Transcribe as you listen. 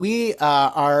We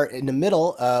are in the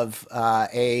middle of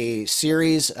a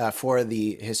series for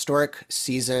the historic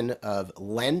season of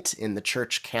Lent in the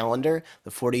church calendar,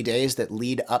 the 40 days that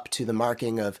lead up to the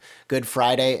marking of Good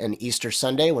Friday and Easter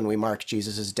Sunday when we mark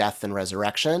Jesus' death and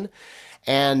resurrection.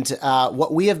 And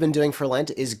what we have been doing for Lent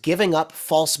is giving up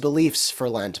false beliefs for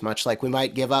Lent, much like we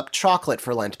might give up chocolate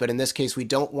for Lent. But in this case, we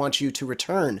don't want you to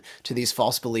return to these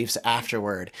false beliefs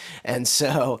afterward. And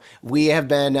so we have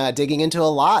been digging into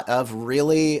a lot of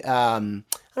really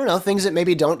I don't know, things that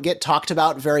maybe don't get talked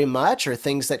about very much or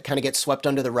things that kind of get swept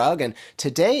under the rug. And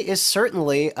today is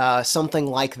certainly something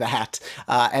like that.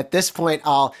 At this point,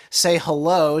 I'll say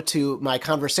hello to my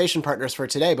conversation partners for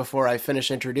today before I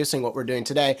finish introducing what we're doing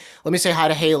today. Let me say hi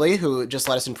to Haley, who just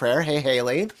led us in prayer. Hey,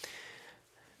 Haley.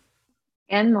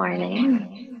 Good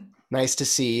morning. Nice to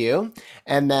see you.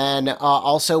 And then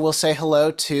also we'll say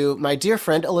hello to my dear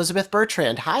friend, Elizabeth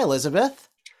Bertrand. Hi, Elizabeth.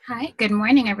 Hi, good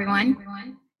morning,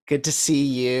 everyone. Good to see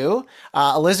you.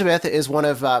 Elizabeth is one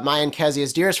of my and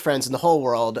Kezia's dearest friends in the whole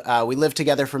world. We lived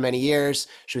together for many years.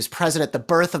 She was present at the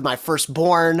birth of my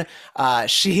firstborn.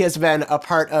 She has been a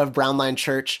part of Brownline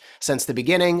Church since the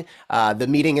beginning, the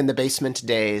meeting in the basement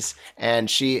days, and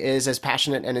she is as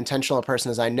passionate and intentional a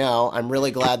person as I know. I'm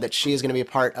really glad that she is going to be a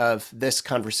part of this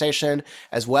conversation,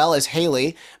 as well as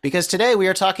Haley, because today we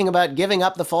are talking about giving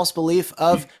up the false belief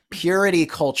of purity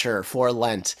culture for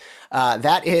Lent.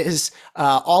 That is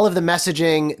all of the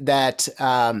messaging that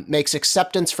makes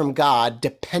acceptance from God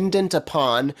dependent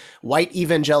upon white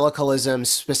evangelicalism's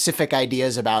specific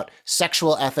ideas about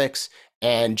sexual ethics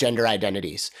and gender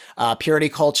identities. Purity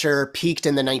culture peaked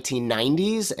in the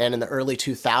 1990s and in the early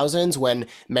 2000s when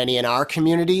many in our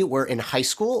community were in high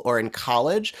school or in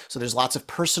college. So there's lots of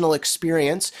personal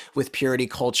experience with purity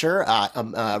culture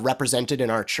represented in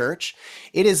our church.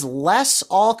 It is less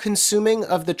all-consuming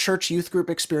of the church youth group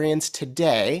experience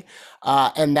today,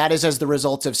 and that is as the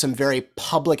result of some very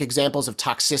public examples of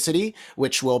toxicity,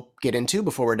 which we'll get into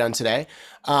before we're done today.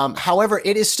 However,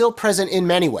 it is still present in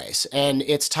many ways, and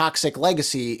its toxic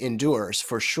legacy endures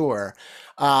for sure.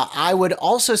 I would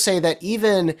also say that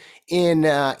even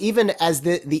as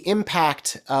the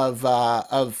impact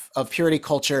of purity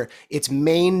culture, its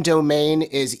main domain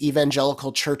is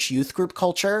evangelical church youth group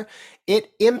culture.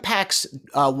 It impacts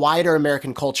wider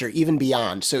American culture even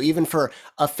beyond. So even for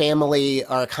a family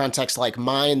or a context like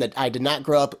mine that I did not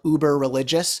grow up uber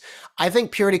religious, I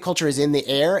think purity culture is in the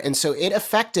air, and so it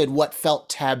affected what felt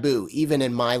taboo even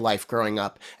in my life growing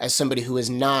up as somebody who is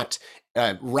not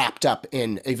wrapped up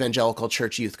in evangelical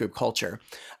church youth group culture.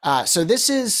 So this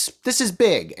is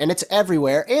big and it's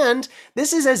everywhere, and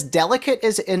this is as delicate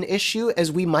as an issue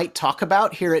as we might talk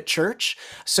about here at church.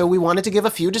 So we wanted to give a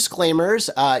few disclaimers.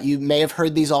 You may have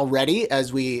heard these already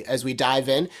as we dive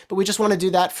in, but we just want to do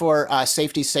that for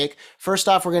safety's sake. First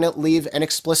off, we're going to leave an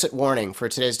explicit warning for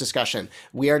today's discussion.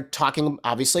 We are talking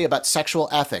obviously about sexual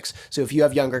ethics. So if you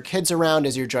have younger kids around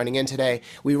as you're joining in today,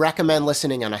 we recommend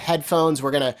listening on headphones.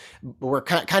 We're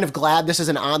kind of glad this is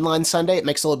an online Sunday. It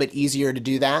makes it a little bit easier to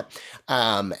do that.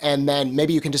 And then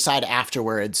maybe you can decide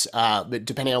afterwards,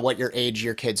 depending on what your age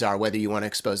your kids are, whether you want to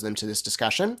expose them to this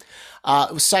discussion.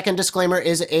 Second disclaimer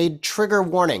is a trigger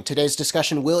warning. Today's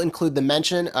discussion will include the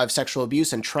mention of sexual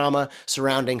abuse and trauma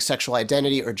surrounding sexual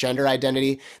identity or gender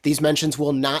identity. These mentions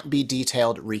will not be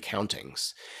detailed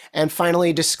recountings. And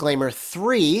finally, disclaimer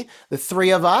 3, the three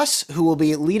of us who will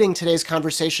be leading today's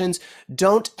conversations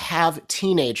don't have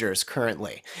teenagers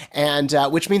currently, and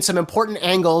which means some important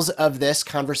angles of this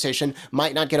conversation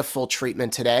might not get a full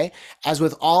treatment today. As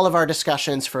with all of our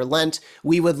discussions for Lent,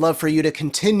 we would love for you to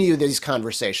continue these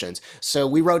conversations. So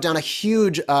we wrote down a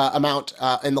huge amount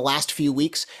in the last few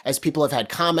weeks as people have had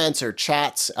comments or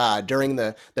chats during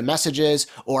the messages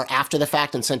or after the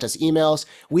fact and sent us emails.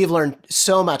 We've learned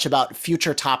so much about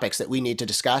future topics that we need to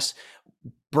discuss.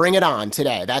 Bring it on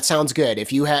today. That sounds good.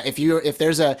 If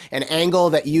there's an angle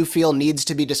that you feel needs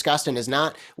to be discussed and is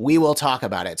not, we will talk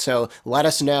about it. So let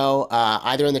us know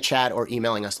either in the chat or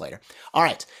emailing us later. All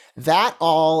right. That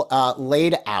all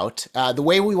laid out, the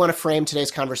way we want to frame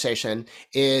today's conversation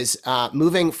is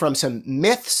moving from some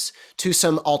myths to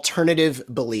some alternative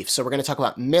beliefs. So we're going to talk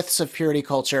about myths of purity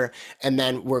culture, and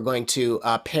then we're going to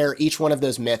pair each one of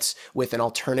those myths with an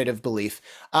alternative belief.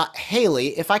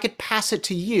 Haley, if I could pass it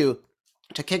to you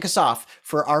to kick us off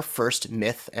for our first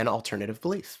myth and alternative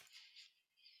belief.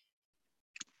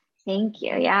 Thank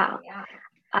you. Yeah.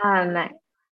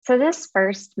 So this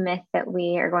first myth that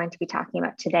we are going to be talking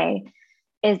about today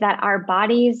is that our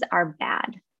bodies are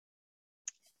bad.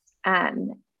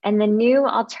 And the new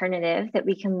alternative that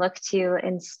we can look to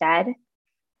instead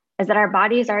is that our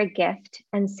bodies are a gift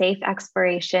and safe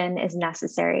exploration is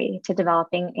necessary to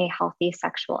developing a healthy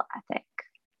sexual ethic.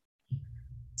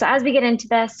 So as we get into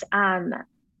this,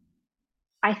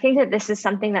 I think that this is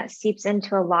something that seeps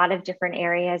into a lot of different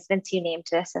areas. Vince, you named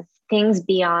this, of things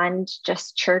beyond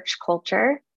just church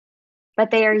culture, but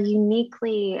they are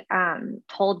uniquely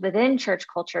told within church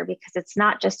culture because it's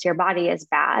not just your body is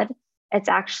bad. It's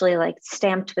actually like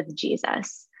stamped with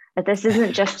Jesus. That this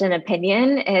isn't just an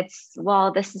opinion. It's,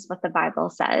 well, this is what the Bible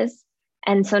says.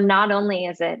 And so not only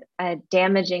is it a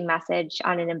damaging message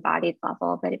on an embodied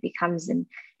level, but it becomes an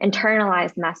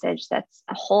internalized message that's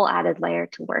a whole added layer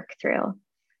to work through.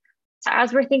 So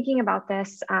as we're thinking about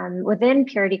this within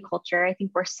purity culture, I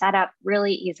think we're set up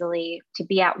really easily to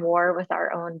be at war with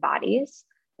our own bodies.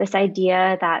 This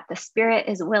idea that the spirit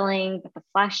is willing, but the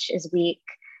flesh is weak,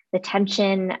 the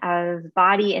tension of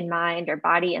body and mind or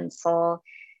body and soul.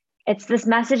 It's this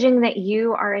messaging that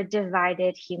you are a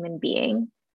divided human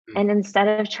being. And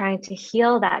instead of trying to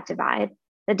heal that divide,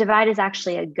 the divide is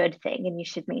actually a good thing and you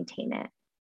should maintain it.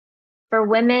 For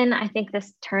women, I think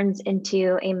this turns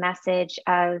into a message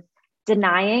of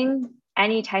denying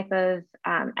any type of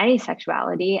any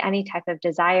sexuality, any type of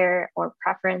desire or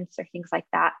preference or things like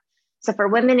that. So for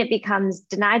women, it becomes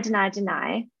deny, deny,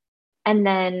 deny. And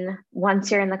then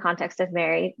once you're in the context of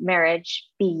marriage,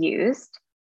 be used.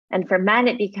 And for men,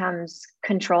 it becomes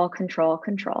control, control,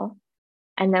 control.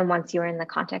 And then once you're in the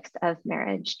context of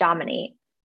marriage, dominate.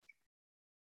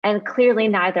 And clearly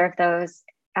neither of those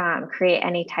create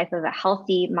any type of a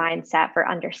healthy mindset for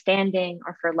understanding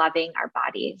or for loving our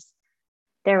bodies.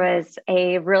 There was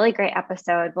a really great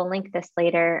episode, we'll link this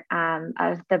later,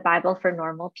 of the Bible for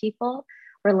Normal People,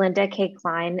 where Linda K.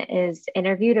 Klein is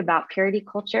interviewed about purity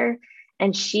culture.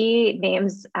 And she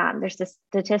names, there's this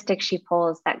statistic she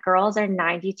pulls that girls are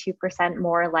 92%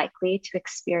 more likely to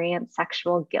experience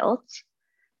sexual guilt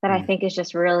that I think is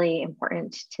just really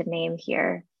important to name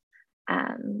here.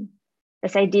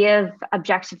 This idea of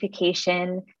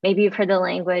objectification, maybe you've heard the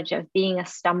language of being a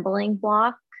stumbling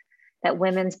block, that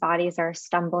women's bodies are a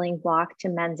stumbling block to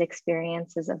men's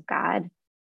experiences of God.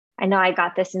 I know I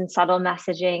got this in subtle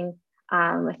messaging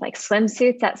with like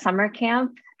swimsuits at summer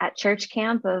camp, at church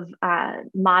camp of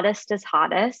modest is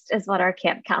hottest is what our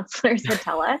camp counselors would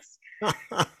tell us.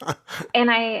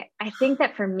 And I think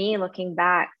that for me, looking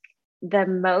back, the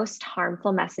most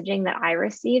harmful messaging that I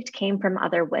received came from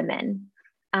other women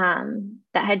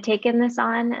that had taken this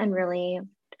on and really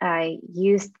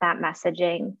used that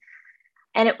messaging.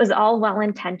 And it was all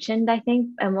well-intentioned, I think,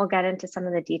 and we'll get into some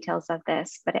of the details of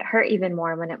this, but it hurt even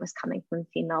more when it was coming from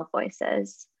female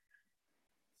voices.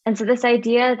 And so this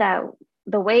idea that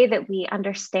the way that we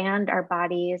understand our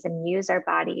bodies and use our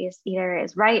bodies either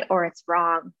is right or it's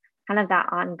wrong, kind of that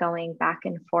ongoing back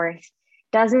and forth,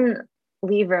 doesn't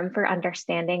leave room for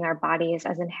understanding our bodies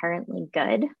as inherently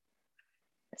good.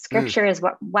 Scripture is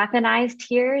what weaponized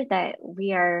here, that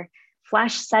we are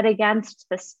flesh set against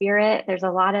the spirit. There's a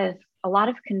lot of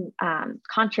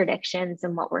contradictions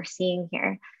in what we're seeing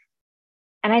here.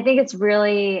 And I think it's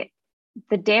really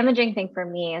the damaging thing for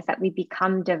me is that we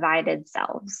become divided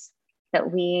selves,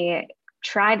 that we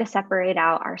try to separate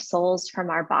out our souls from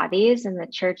our bodies, and the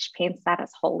church paints that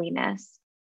as holiness.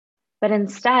 But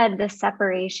instead, this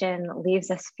separation leaves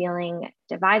us feeling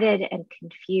divided and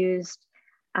confused.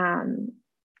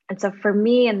 And so for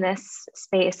me, in this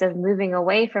space of moving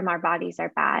away from our bodies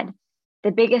are bad,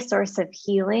 the biggest source of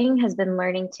healing has been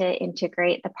learning to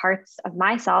integrate the parts of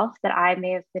myself that I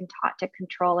may have been taught to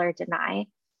control or deny.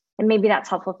 And maybe that's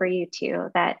helpful for you too,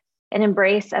 that an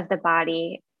embrace of the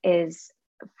body is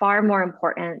far more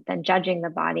important than judging the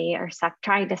body or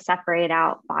trying to separate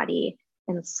out body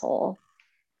and soul.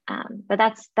 But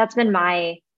that's been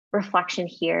my reflection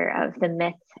here of the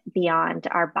myth beyond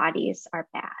our bodies are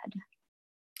bad.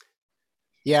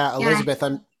 Yeah, Elizabeth,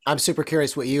 I'm super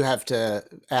curious what you have to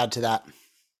add to that.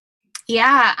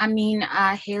 Yeah, I mean,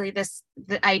 Haley,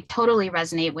 I totally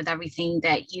resonate with everything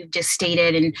that you've just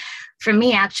stated. And for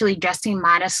me, actually, dressing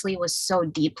modestly was so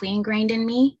deeply ingrained in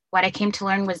me. What I came to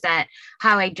learn was that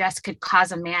how I dress could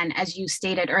cause a man, as you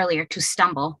stated earlier, to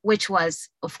stumble, which was,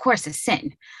 of course, a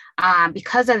sin.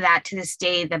 Because of that, to this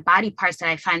day, the body parts that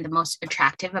I find the most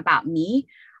attractive about me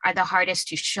are the hardest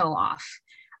to show off.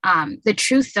 The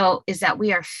truth, though, is that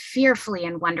we are fearfully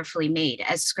and wonderfully made,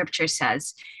 as scripture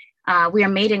says. We are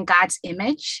made in God's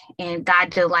image, and God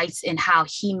delights in how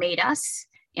he made us,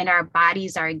 and our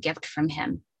bodies are a gift from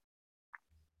him.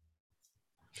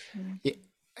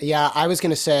 Yeah, I was going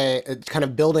to say, kind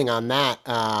of building on that,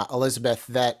 Elizabeth,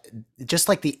 that just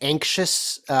like the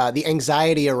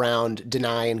anxiety around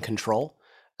deny and control,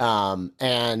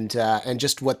 and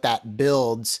just what that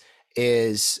builds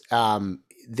is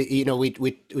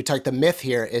we talk, the myth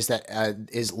here is that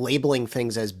is labeling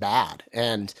things as bad,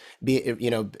 and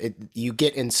you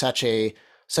get in such a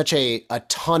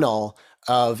tunnel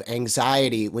of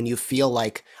anxiety when you feel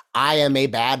like I am a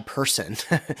bad person.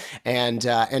 And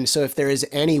so if there is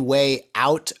any way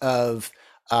out of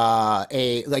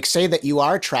say that you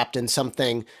are trapped in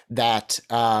something that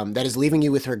is leaving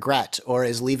you with regret, or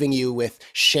is leaving you with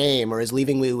shame, or is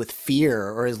leaving you with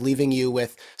fear, or is leaving you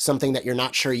with something that you're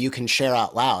not sure you can share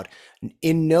out loud,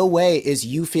 in no way is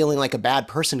you feeling like a bad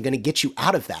person going to get you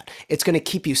out of that. It's going to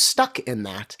keep you stuck in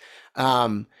that.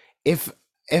 If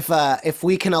if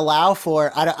we can allow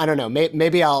for, I don't know,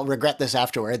 maybe I'll regret this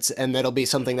afterwards, and it'll be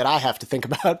something that I have to think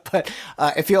about. But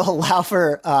if you'll allow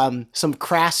for some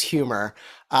crass humor,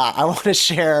 I want to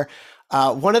share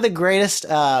one of the greatest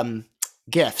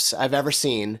gifts I've ever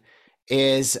seen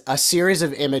is a series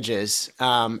of images,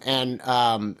 and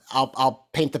I'll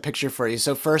paint the picture for you.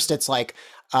 So first, it's like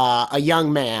a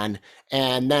young man,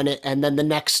 and then the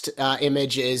next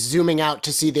image is zooming out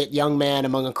to see that young man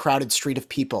among a crowded street of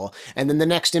people, and then the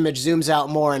next image zooms out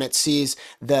more and it sees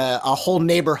a whole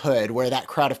neighborhood where that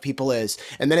crowd of people is,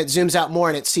 and then it zooms out more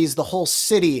and it sees the whole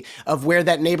city of where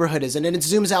that neighborhood is, and then it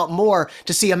zooms out more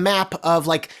to see a map of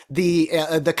like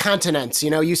the continents.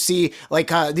 You see like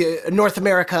the North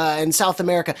America and South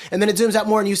America, and then it zooms out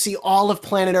more and you see all of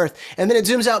planet Earth, and then it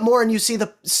zooms out more and you see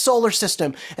the solar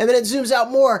system, and then it zooms out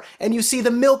more and you see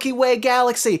the Milky Way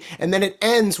galaxy, and then it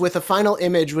ends with a final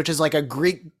image, which is like a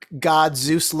Greek god,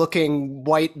 Zeus looking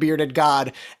white bearded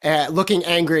god, looking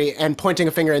angry and pointing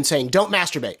a finger and saying, "Don't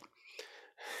masturbate."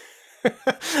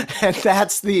 And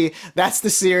that's the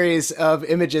series of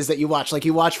images that you watch. Like,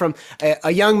 you watch from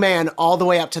a young man all the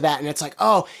way up to that, and it's like,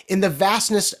 oh, in the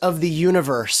vastness of the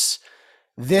universe,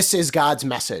 this is God's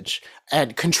message.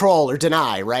 And control or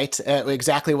deny, right?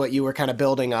 Exactly what you were kind of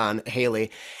building on, Haley.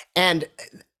 And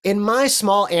in my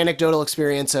small anecdotal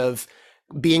experience of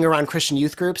being around Christian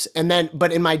youth groups,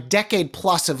 but in my decade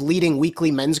plus of leading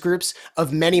weekly men's groups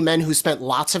of many men who spent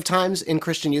lots of times in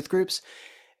Christian youth groups,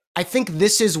 I think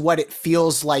this is what it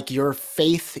feels like your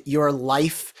faith, your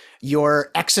life, your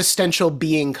existential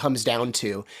being comes down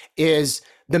to, is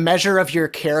the measure of your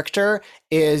character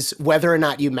is whether or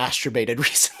not you masturbated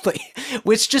recently,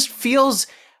 which just feels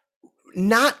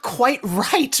not quite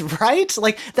right?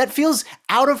 Like, that feels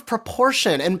out of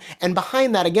proportion. And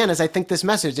behind that, again, is I think this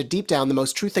message that deep down, the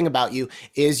most true thing about you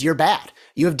is you're bad.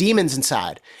 You have demons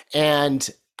inside. And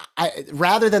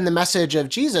rather than the message of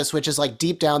Jesus, which is like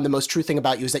deep down, the most true thing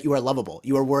about you is that you are lovable.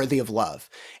 You are worthy of love.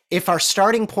 If our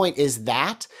starting point is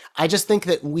that, I just think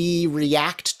that we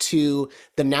react to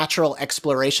the natural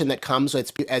exploration that comes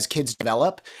with as kids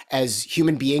develop, as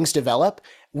human beings develop.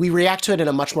 We react to it in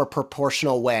a much more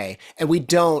proportional way, and we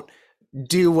don't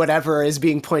do whatever is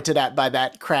being pointed at by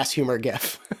that crass humor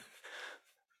gif.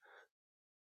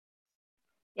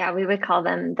 Yeah, we would call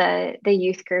them the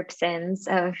youth group sins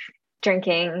of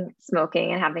drinking,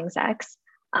 smoking, and having sex.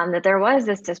 That there was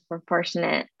this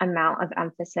disproportionate amount of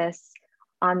emphasis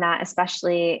on that,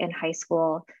 especially in high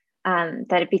school,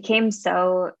 that it became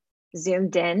so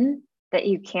zoomed in that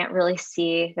you can't really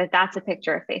see that that's a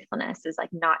picture of faithfulness, is like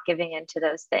not giving into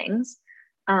those things.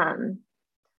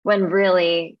 When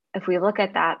really, if we look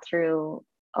at that through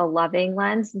a loving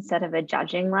lens instead of a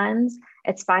judging lens,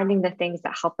 it's finding the things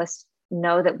that help us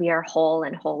know that we are whole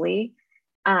and holy,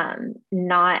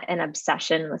 not an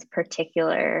obsession with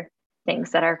particular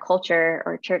things that our culture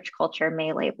or church culture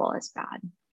may label as bad.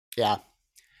 Yeah.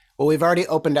 Well, we've already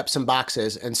opened up some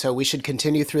boxes, and so we should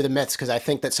continue through the myths, because I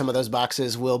think that some of those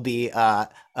boxes will be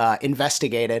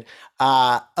investigated.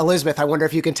 Elizabeth, I wonder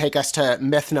if you can take us to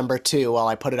myth number 2 while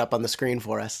I put it up on the screen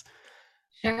for us.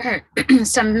 Sure.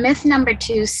 So myth number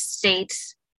 2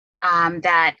 states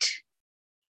that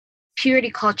purity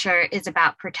culture is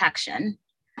about protection.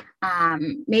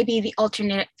 Maybe the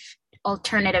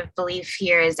alternative belief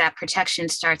here is that protection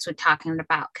starts with talking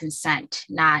about consent,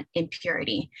 not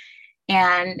impurity.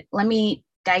 And let me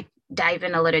dive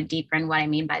in a little deeper in what I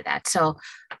mean by that. So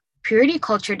purity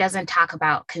culture doesn't talk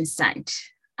about consent.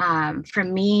 For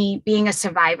me, being a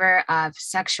survivor of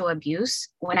sexual abuse,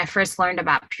 when I first learned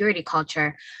about purity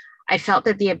culture, I felt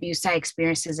that the abuse I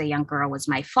experienced as a young girl was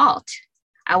my fault.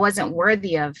 I wasn't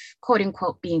worthy of, quote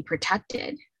unquote, being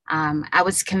protected. I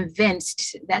was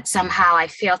convinced that somehow I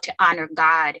failed to honor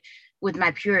God with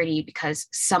my purity because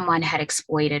someone had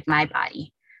exploited my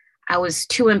body. I was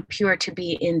too impure to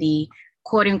be in the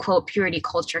quote unquote purity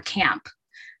culture camp.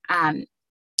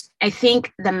 I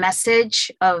think the message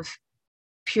of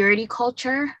purity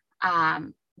culture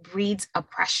breeds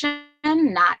oppression,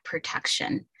 not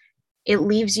protection. it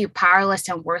leaves you powerless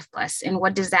and worthless. And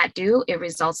what does that do? It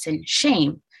results in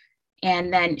shame.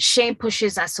 And then shame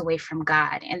pushes us away from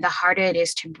God. And the harder it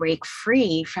is to break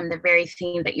free from the very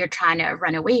thing that you're trying to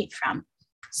run away from.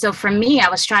 So for me, I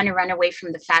was trying to run away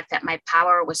from the fact that my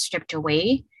power was stripped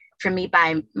away from me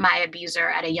by my abuser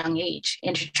at a young age.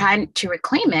 And to try to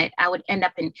reclaim it, I would end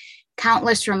up in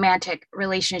countless romantic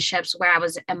relationships where I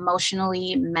was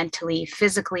emotionally, mentally,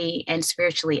 physically, and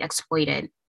spiritually exploited.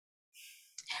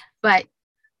 But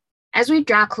as we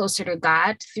draw closer to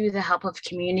God through the help of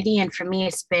community, and for me,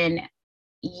 it's been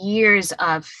years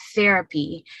of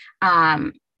therapy,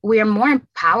 we are more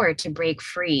empowered to break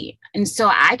free. And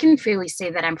so I can freely say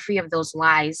that I'm free of those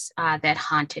lies that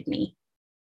haunted me.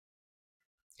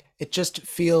 It just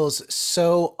feels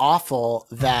so awful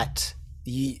that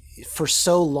for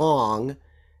so long,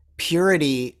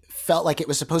 purity felt like it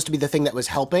was supposed to be the thing that was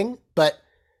helping, but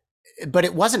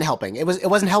it wasn't helping. It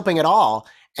wasn't helping at all.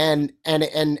 And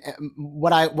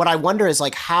what I wonder is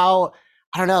like how,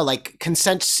 I don't know, like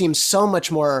consent seems so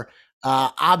much more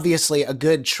obviously a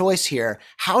good choice here.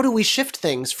 How do we shift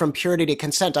things from purity to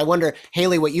consent? I wonder,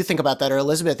 Haley, what you think about that, or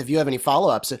Elizabeth, if you have any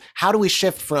follow-ups. How do we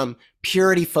shift from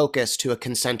purity focus to a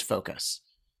consent focus?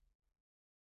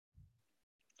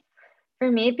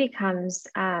 For me, it becomes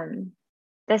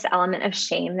this element of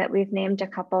shame that we've named a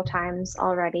couple times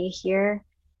already here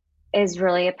is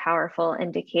really a powerful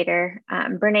indicator.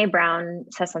 Brene Brown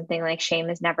says something like shame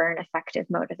is never an effective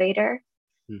motivator.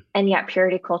 And yet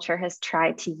purity culture has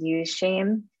tried to use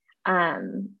shame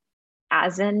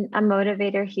as a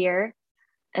motivator here.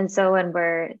 And so when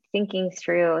we're thinking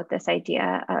through this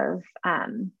idea of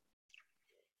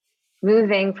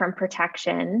moving from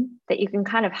protection, that you can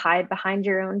kind of hide behind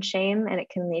your own shame and it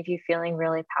can leave you feeling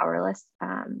really powerless.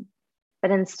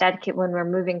 But instead, when we're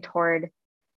moving toward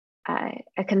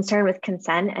a concern with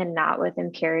consent and not with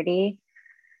impurity,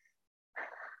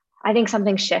 I think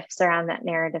something shifts around that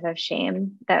narrative of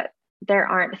shame, that there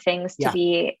aren't things to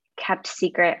be kept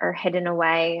secret or hidden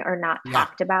away or not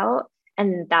talked about.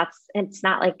 And it's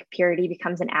not like purity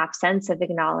becomes an absence of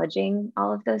acknowledging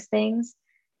all of those things.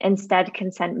 Instead,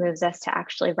 consent moves us to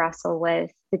actually wrestle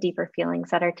with the deeper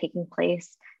feelings that are taking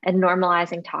place and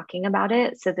normalizing talking about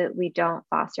it so that we don't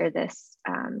foster this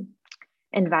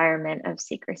environment of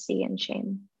secrecy and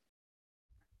shame.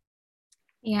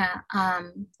 Yeah,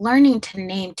 learning to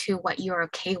name too what you're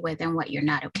okay with and what you're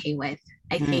not okay with,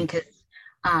 I think is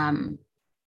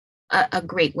a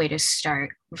great way to start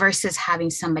versus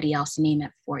having somebody else name it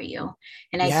for you.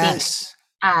 And I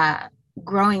think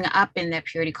growing up in that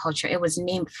purity culture, it was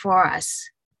named for us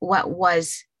what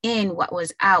was in, what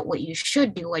was out, what you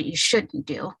should do, what you shouldn't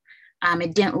do.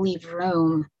 It didn't leave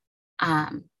room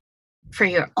for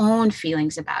your own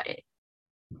feelings about it.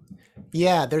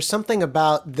 Yeah, there's something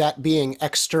about that being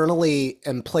externally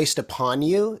and placed upon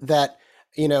you that,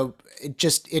 you know,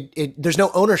 there's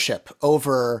no ownership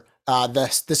over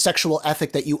the sexual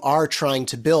ethic that you are trying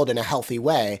to build in a healthy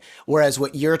way. Whereas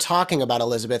what you're talking about,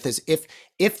 Elizabeth, is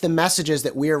if the messages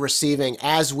that we are receiving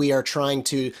as we are trying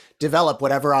to develop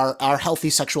whatever our healthy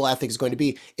sexual ethic is going to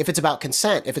be, if it's about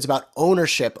consent, if it's about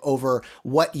ownership over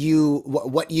what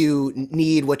you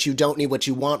need, what you don't need, what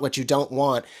you want, what you don't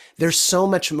want, there's so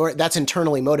much more that's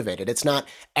internally motivated. It's not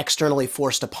externally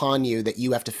forced upon you that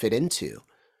you have to fit into.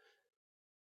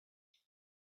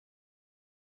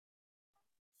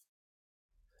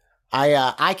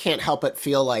 I can't help but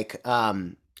feel like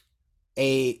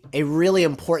a really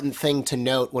important thing to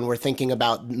note when we're thinking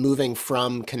about moving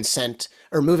from consent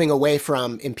or moving away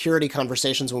from impurity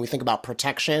conversations when we think about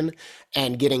protection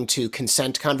and getting to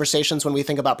consent conversations when we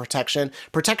think about protection.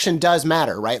 Protection does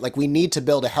matter, right? Like we need to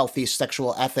build a healthy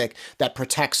sexual ethic that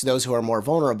protects those who are more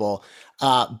vulnerable.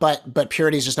 But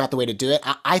purity is just not the way to do it.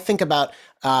 I think about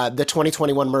the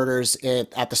 2021 murders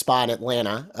at the spa in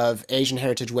Atlanta of Asian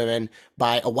heritage women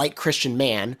by a white Christian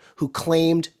man who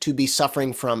claimed to be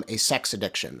suffering from a sex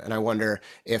addiction. And I wonder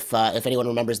if anyone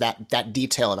remembers that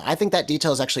detail of it. I think that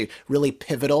detail is actually really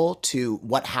pivotal to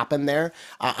what happened there.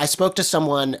 I spoke to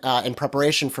someone in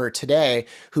preparation for today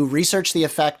who researched the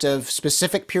effect of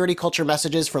specific purity culture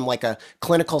messages from like a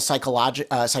clinical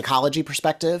psychology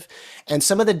perspective. And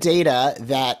some of the data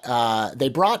that they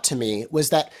brought to me was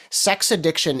that sex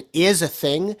addiction is a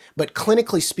thing, but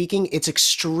clinically speaking, it's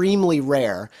extremely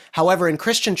rare. However, in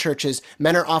Christian churches,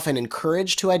 men are often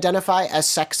encouraged to identify as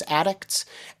sex addicts.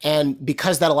 And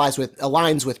because that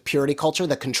aligns with purity culture,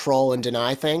 the control and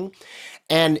deny thing.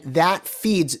 And that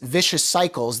feeds vicious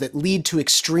cycles that lead to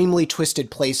extremely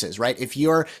twisted places, right? If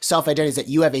your self-identity is that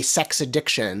you have a sex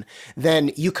addiction,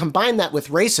 then you combine that with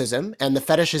racism and the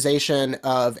fetishization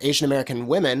of Asian American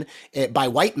women by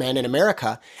white men in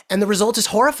America, and the result is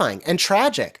horrifying and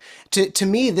tragic. To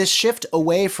me, this shift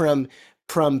away from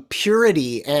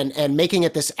purity and making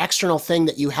it this external thing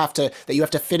that you have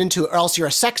to fit into, or else you're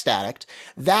a sex addict,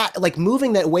 that like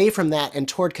moving that away from that and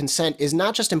toward consent is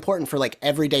not just important for like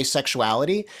everyday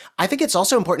sexuality. I think it's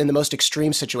also important in the most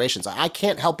extreme situations. I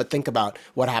can't help but think about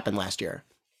what happened last year.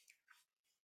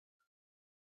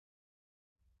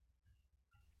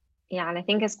 Yeah, and I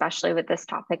think especially with this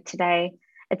topic today,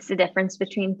 it's the difference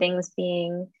between things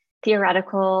being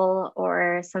theoretical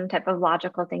or some type of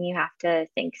logical thing you have to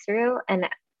think through, and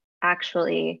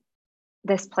actually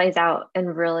this plays out in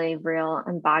really real,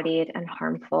 embodied, and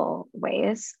harmful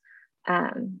ways.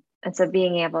 And so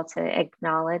being able to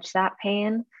acknowledge that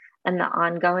pain and the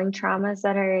ongoing traumas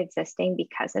that are existing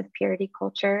because of purity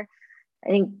culture, I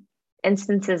think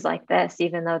instances like this,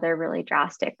 even though they're really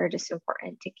drastic, are just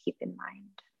important to keep in mind.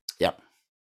 Yep.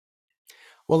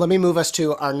 Well, let me move us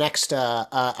to our next.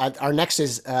 Our next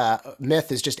is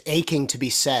myth is just aching to be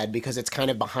said because it's kind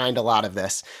of behind a lot of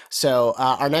this. So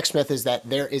our next myth is that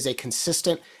there is a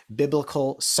consistent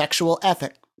biblical sexual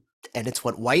ethic, and it's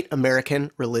what white American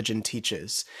religion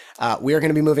teaches. We are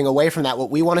going to be moving away from that. What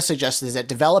we want to suggest is that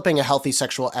developing a healthy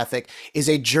sexual ethic is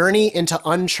a journey into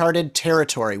uncharted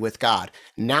territory with God,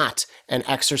 not an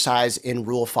exercise in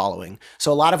rule following.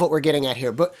 So a lot of what we're getting at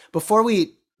here. But before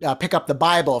we pick up the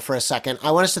Bible for a second, I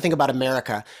want us to think about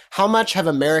America. How much have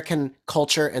American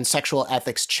culture and sexual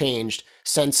ethics changed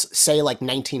since, say, like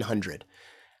 1900?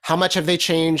 How much have they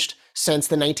changed since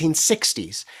the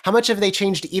 1960s? How much have they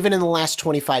changed even in the last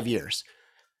 25 years?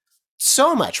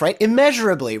 So much, right?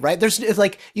 Immeasurably, right? There's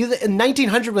like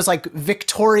 1900 was like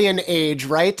Victorian age,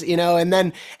 right? And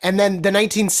then the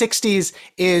 1960s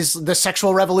is the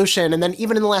sexual revolution, and then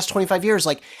even in the last 25 years,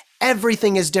 like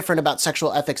everything is different about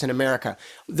sexual ethics in America.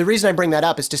 The reason I bring that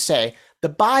up is to say the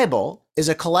Bible is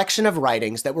a collection of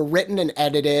writings that were written and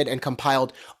edited and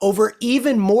compiled over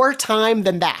even more time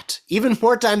than that, even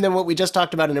more time than what we just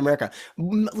talked about in America,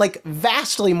 like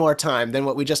vastly more time than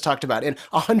what we just talked about in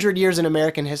 100 years in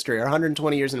American history or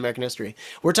 120 years in American history.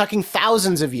 We're talking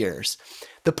thousands of years.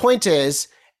 The point is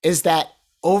that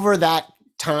over that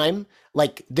time,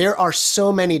 like there are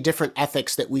so many different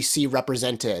ethics that we see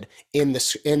represented in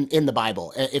the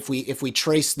Bible. If we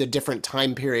trace the different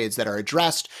time periods that are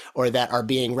addressed or that are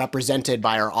being represented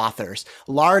by our authors,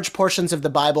 large portions of the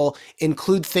Bible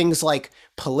include things like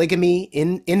polygamy,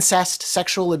 incest,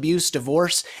 sexual abuse,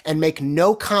 divorce, and make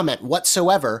no comment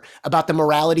whatsoever about the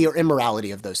morality or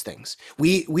immorality of those things.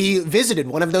 We visited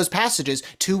one of those passages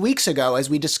 2 weeks ago as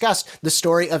we discussed the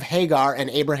story of Hagar and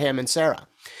Abraham and Sarah.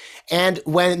 And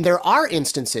when there are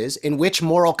instances in which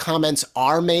moral comments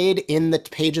are made in the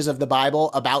pages of the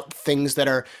Bible about things that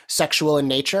are sexual in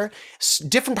nature,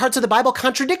 different parts of the Bible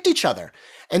contradict each other.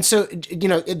 And so,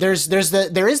 there is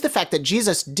the fact that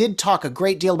Jesus did talk a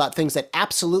great deal about things that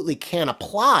absolutely can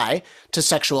apply to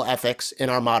sexual ethics in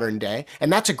our modern day.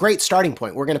 And that's a great starting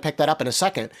point. We're going to pick that up in a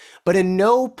second. But in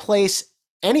no place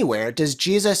anywhere does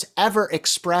Jesus ever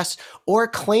express or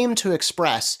claim to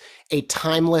express a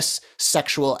timeless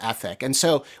sexual ethic. And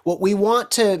so what we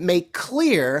want to make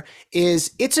clear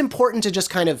is it's important to just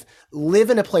kind of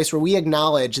live in a place where we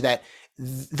acknowledge that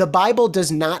the Bible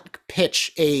does not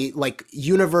pitch a like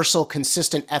universal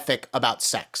consistent ethic about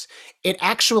sex. It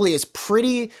actually is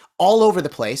pretty all over the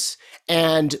place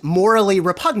and morally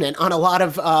repugnant on a lot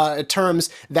of terms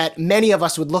that many of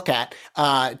us would look at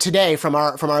today from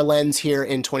our lens here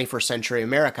in 21st century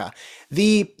America.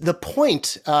 The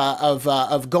point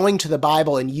of going to the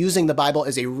Bible and using the Bible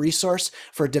as a resource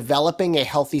for developing a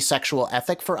healthy sexual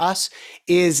ethic for us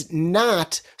is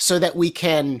not so that we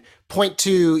can point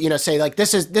to, say like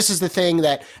this is the thing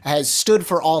that has stood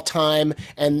for all time,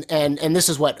 and this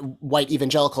is what white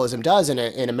evangelicalism does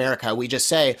in America. We just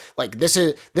say like this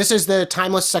is the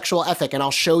timeless sexual ethic, and I'll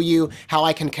show you how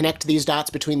I can connect these dots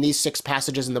between these 6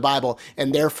 passages in the Bible,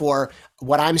 and therefore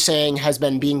what I'm saying has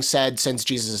been being said since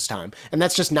Jesus' time. And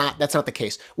that's not the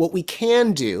case. What we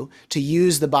can do to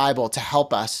use the Bible to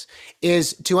help us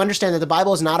is to understand that the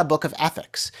Bible is not a book of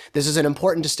ethics. This is an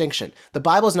important distinction. The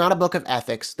Bible is not a book of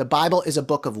ethics. The Bible is a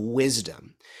book of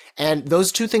wisdom. And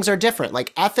those two things are different.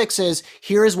 Like ethics is,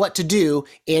 here is what to do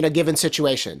in a given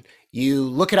situation. You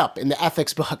look it up in the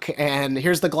ethics book and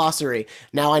here's the glossary.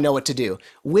 Now I know what to do.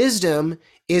 Wisdom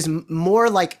is more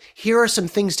like, here are some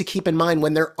things to keep in mind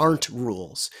when there aren't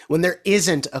rules, when there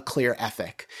isn't a clear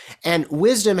ethic. And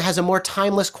wisdom has a more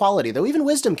timeless quality, though even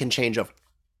wisdom can change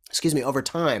over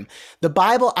time. The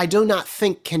Bible, I do not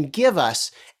think, can give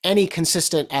us any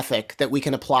consistent ethic that we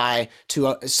can apply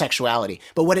to sexuality.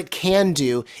 But what it can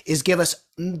do is give us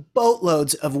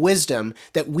boatloads of wisdom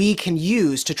that we can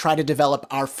use to try to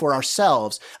develop for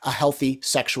ourselves a healthy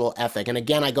sexual ethic. And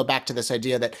again, I go back to this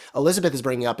idea that Elizabeth is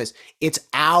bringing up: is it's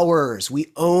ours.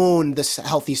 We own this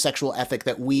healthy sexual ethic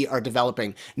that we are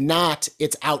developing, not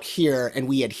it's out here and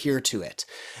we adhere to it.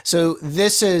 So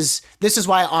this is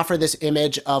why I offer this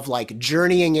image of like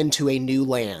journeying into a new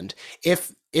land.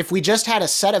 If we just had a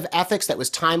set of ethics that was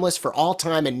timeless for all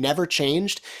time and never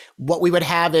changed, what we would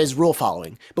have is rule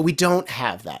following. But we don't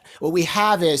have that. What we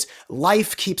have is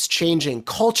life keeps changing,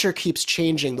 culture keeps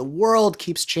changing, the world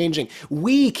keeps changing,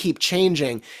 we keep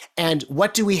changing. And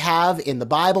what do we have in the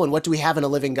Bible and what do we have in a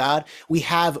living God? We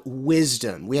have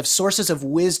wisdom. We have sources of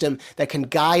wisdom that can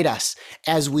guide us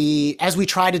as we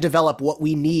try to develop what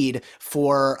we need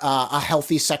for a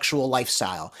healthy sexual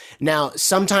lifestyle. Now,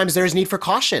 sometimes there's need for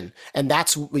caution, and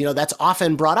that's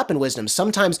often brought up in wisdom.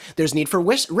 Sometimes there's need for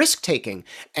risk taking,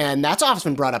 and that's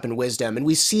often brought up in wisdom. And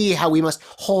we see how we must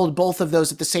hold both of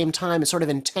those at the same time, sort of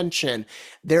in tension.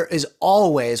 There is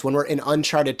always, when we're in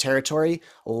uncharted territory,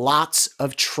 lots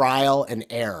of trial and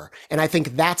error. And I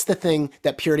think that's the thing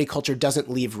that purity culture doesn't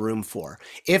leave room for.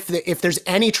 If there's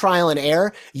any trial and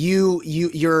error,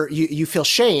 you feel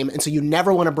shame, and so you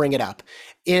never want to bring it up.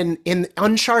 In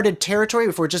uncharted territory,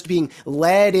 if we're just being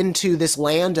led into this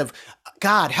land of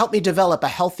God, help me develop a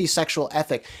healthy sexual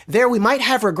ethic, there we might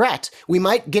have regret. We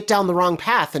might get down the wrong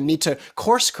path and need to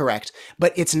course correct,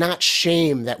 but it's not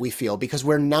shame that we feel because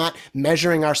we're not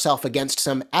measuring ourselves against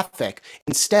some ethic.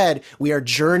 Instead, we are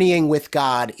journeying with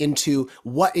God into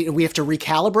what we have to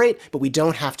recalibrate, but we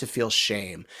don't have to feel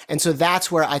shame. And so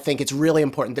that's where I think it's really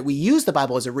important that we use the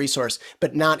Bible as a resource,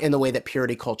 but not in the way that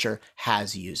purity culture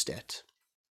has used it.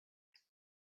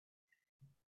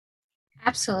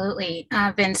 Absolutely.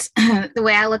 Vince, the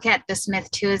way I look at this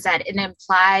myth too is that it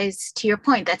implies, to your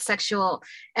point, that sexual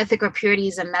ethic or purity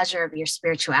is a measure of your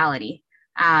spirituality.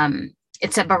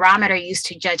 It's a barometer used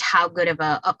to judge how good of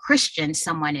a Christian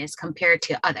someone is compared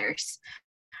to others.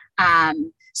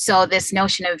 So this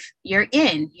notion of you're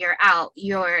in, you're out,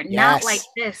 you're not like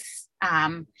this.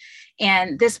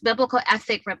 And this biblical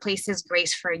ethic replaces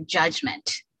grace for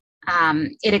judgment.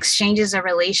 It exchanges a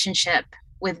relationship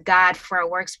with God for a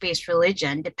works-based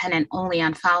religion dependent only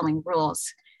on following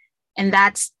rules. And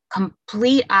that's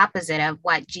complete opposite of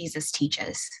what Jesus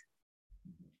teaches.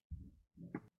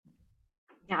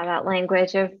 Yeah, that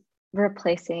language of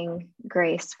replacing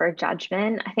grace for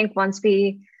judgment. I think once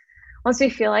we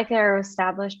feel like there are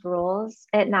established rules,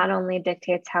 it not only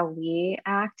dictates how we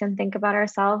act and think about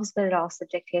ourselves, but it also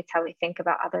dictates how we think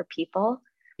about other people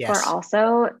who are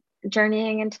also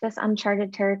journeying into this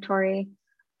uncharted territory.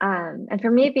 And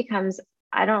for me, it becomes,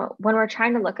 when we're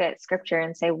trying to look at scripture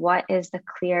and say, what is the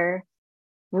clear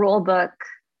rule book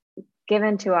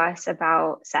given to us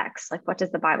about sex? Like, what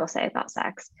does the Bible say about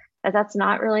sex? That's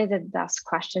not really the best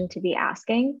question to be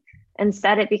asking.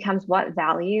 Instead, it becomes, what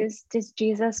values does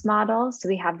Jesus model? So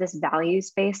we have this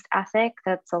values-based ethic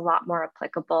that's a lot more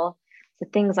applicable to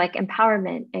things like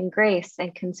empowerment and grace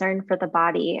and concern for the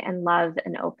body and love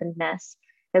and openness,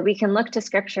 that we can look to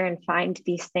scripture and find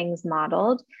these things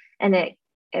modeled. And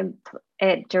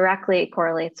it directly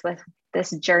correlates with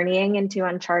this journeying into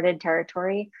uncharted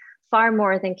territory, far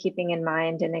more than keeping in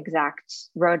mind an exact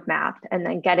roadmap and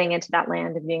then getting into that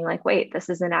land and being like, wait, this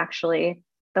isn't actually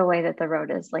the way that the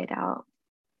road is laid out.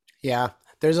 Yeah,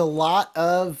 there's a lot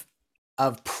of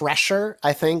pressure,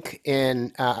 I think,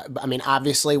 in,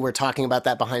 obviously we're talking about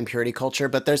that behind purity culture,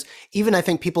 but there's even, I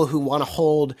think, people who want to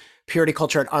hold purity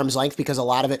culture at arm's length because a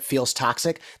lot of it feels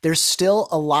toxic. There's still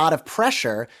a lot of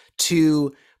pressure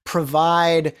to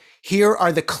provide, here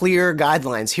are the clear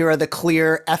guidelines, here are the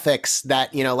clear ethics that,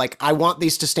 I want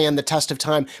these to stand the test of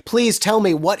time. Please tell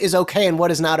me what is okay and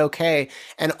what is not okay.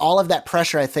 And all of that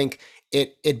pressure, I think,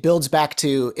 it builds back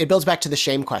to the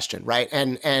shame question, right?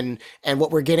 And what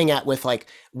we're getting at with, like,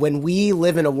 when we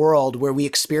live in a world where we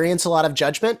experience a lot of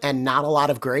judgment and not a lot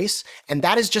of grace, and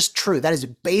that is just true. That is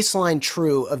baseline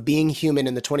true of being human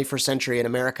in the 21st century in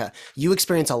America. You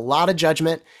experience a lot of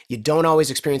judgment. You don't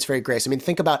always experience very grace. I mean,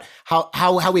 think about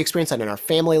how we experience that in our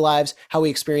family lives, how we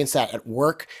experience that at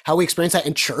work, how we experience that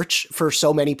in church for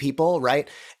so many people, right?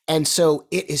 And so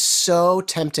it is so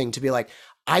tempting to be like,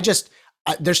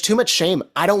 there's too much shame.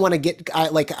 I don't want to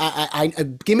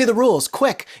give me the rules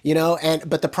quick,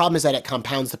 but the problem is that it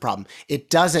compounds the problem.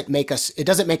 It doesn't make us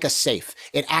safe.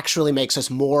 It actually makes us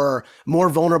more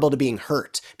vulnerable to being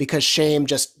hurt because shame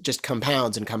just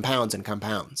compounds and compounds and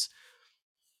compounds.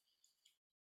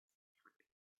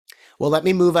 Well, let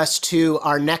me move us to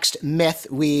our next myth.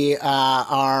 We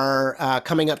are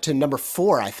coming up to number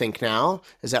 4, I think now.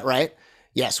 Is that right?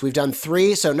 Yes, we've done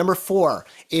 3. So number 4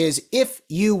 is if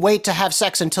you wait to have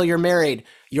sex until you're married,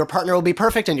 your partner will be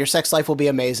perfect and your sex life will be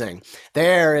amazing.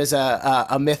 There is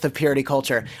a myth of purity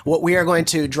culture. What we are going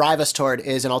to drive us toward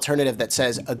is an alternative that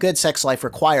says a good sex life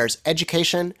requires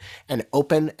education and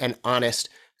open and honest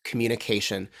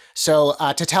communication. So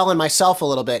to tell on myself a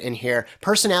little bit in here,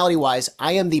 personality wise,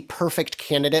 I am the perfect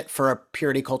candidate for a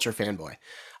purity culture fanboy.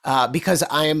 Because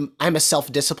I'm a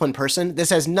self-disciplined person.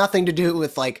 This has nothing to do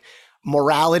with like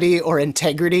morality or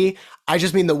integrity. I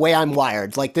just mean the way I'm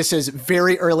wired. Like this is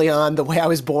very early on, the way I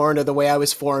was born or the way I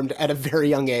was formed at a very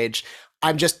young age.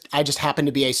 I just happen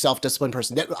to be a self-disciplined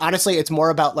person. Honestly, it's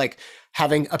more about like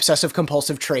having obsessive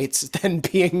compulsive traits than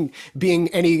being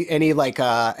any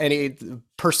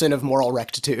person of moral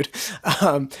rectitude.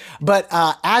 But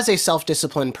as a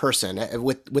self-disciplined person,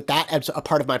 with that as a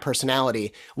part of my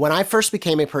personality, when I first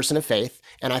became a person of faith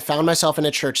and I found myself in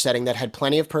a church setting that had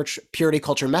plenty of purity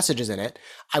culture messages in it,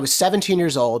 I was 17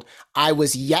 years old. I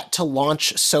was yet to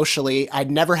launch socially. I'd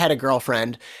never had a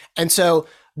girlfriend. And so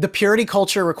the purity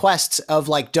culture requests of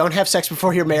like, don't have sex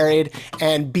before you're married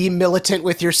and be militant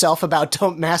with yourself about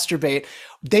don't masturbate,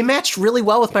 they matched really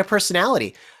well with my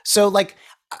personality. So like,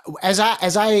 as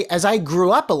I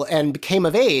grew up and became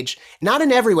of age, not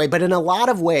in every way, but in a lot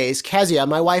of ways, Kezia,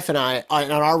 my wife and I,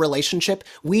 in our relationship,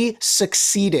 we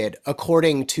succeeded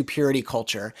according to purity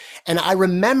culture. And I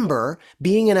remember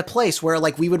being in a place where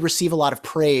like we would receive a lot of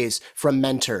praise from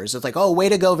mentors. It's like, oh, way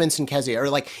to go, Vince and Kezia, or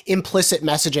like implicit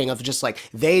messaging of just like,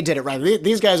 they did it right.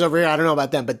 These guys over here, I don't know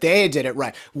about them, but they did it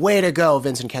right. Way to go,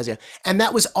 Vince and Kezia. And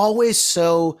that was always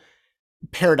so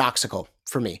paradoxical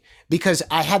for me because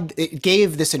it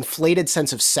gave this inflated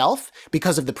sense of self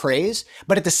because of the praise,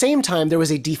 but at the same time there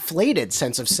was a deflated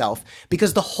sense of self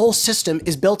because the whole system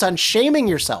is built on shaming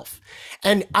yourself.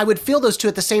 And I would feel those two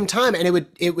at the same time and it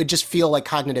would just feel like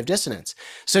cognitive dissonance.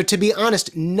 So to be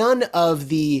honest, none of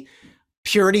the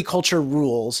purity culture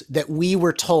rules that we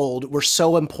were told were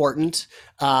so important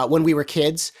when we were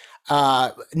kids.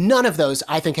 None of those,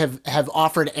 I think, have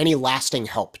offered any lasting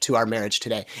help to our marriage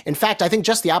today. In fact, I think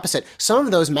just the opposite. Some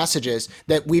of those messages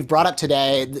that we've brought up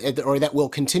today, or that we'll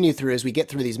continue through as we get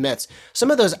through these myths,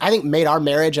 some of those, I think, made our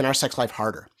marriage and our sex life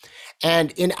harder.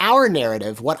 And in our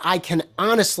narrative, what I can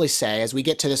honestly say as we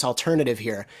get to this alternative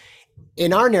here,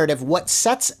 in our narrative, what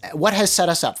has set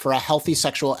us up for a healthy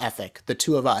sexual ethic, the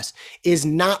two of us, is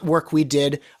not work we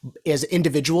did as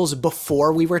individuals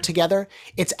before we were together.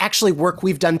 It's actually work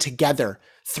we've done together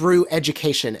through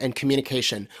education and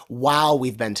communication while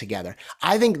we've been together.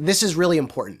 I think this is really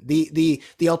important. The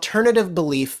alternative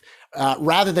belief,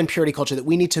 rather than purity culture, that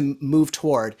we need to move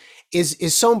toward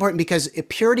is so important because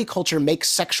purity culture makes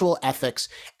sexual ethics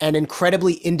an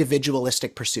incredibly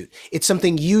individualistic pursuit. It's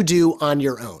something you do on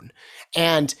your own.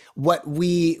 And what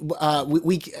we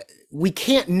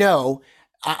can't know,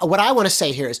 what I want to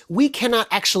say here is we cannot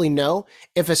actually know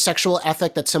if a sexual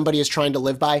ethic that somebody is trying to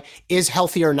live by is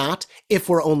healthy or not if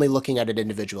we're only looking at it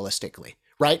individualistically,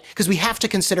 right? Because we have to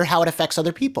consider how it affects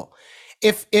other people.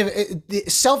 If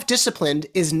self-disciplined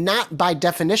is not by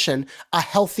definition a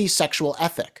healthy sexual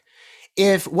ethic.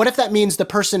 What if that means the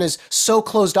person is so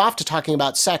closed off to talking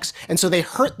about sex and so they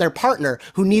hurt their partner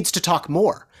who needs to talk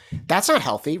more? That's not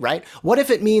healthy, right? What if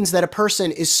it means that a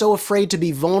person is so afraid to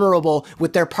be vulnerable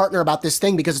with their partner about this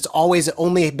thing because it's always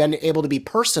only been able to be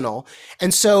personal,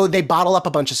 and so they bottle up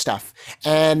a bunch of stuff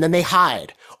and then they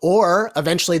hide, or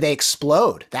eventually they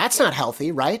explode? That's not healthy,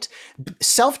 right?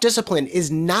 Self-discipline is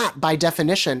not by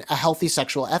definition a healthy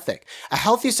sexual ethic. A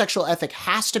healthy sexual ethic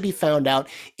has to be found out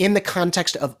in the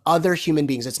context of other human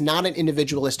beings. It's not an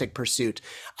individualistic pursuit.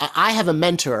 I have a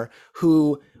mentor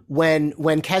who,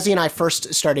 when Kezia and I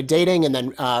first started dating and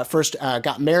then first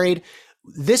got married,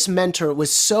 this mentor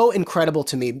was so incredible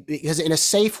to me because in a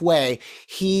safe way,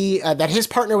 that his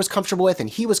partner was comfortable with and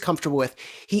he was comfortable with,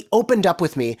 he opened up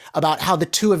with me about how the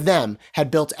two of them had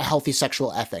built a healthy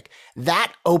sexual ethic.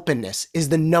 That openness is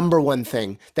the number one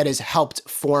thing that has helped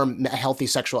form a healthy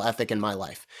sexual ethic in my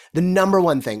life. The number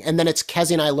one thing. And then it's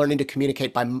Kezia and I learning to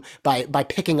communicate by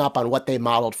picking up on what they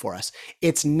modeled for us.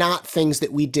 It's not things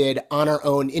that we did on our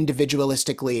own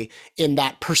individualistically in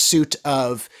that pursuit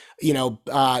of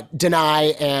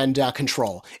deny and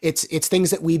control. It's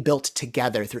things that we built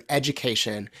together through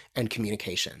education and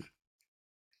communication.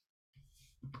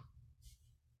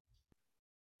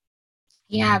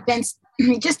 Yeah, Vince,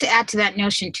 just to add to that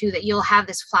notion too, that you'll have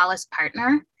this flawless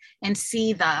partner and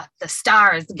see the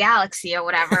stars, the galaxy or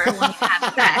whatever when you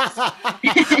have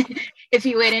sex. if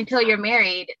you wait until you're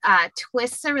married,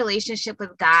 twists a relationship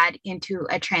with God into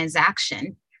a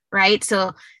transaction, right?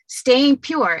 So staying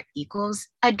pure equals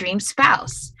a dream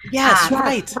spouse. Yes,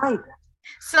 right.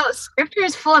 So scripture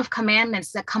is full of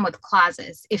commandments that come with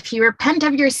clauses. If you repent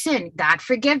of your sin, God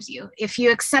forgives you. If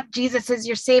you accept Jesus as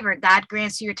your savior, God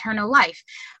grants you eternal life.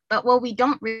 But what we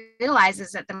don't realize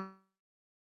is that the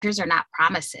scriptures are not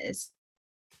promises,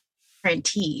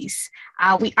 guarantees.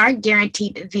 We aren't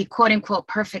guaranteed the quote unquote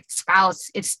perfect spouse.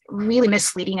 It's really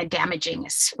misleading and damaging,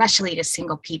 especially to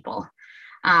single people.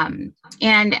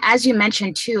 And as you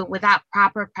mentioned too, without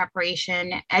proper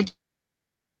preparation,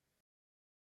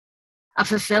 a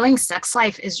fulfilling sex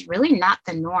life is really not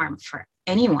the norm for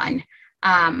anyone.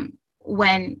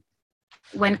 When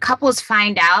couples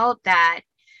find out that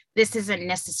this isn't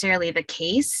necessarily the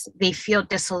case, they feel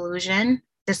disillusion,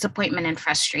 disappointment, and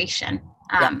frustration.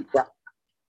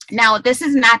 Now, this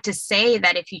is not to say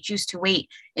that if you choose to wait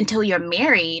until you're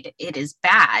married, it is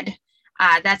bad.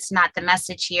 That's not the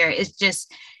message here. It's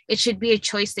just, it should be a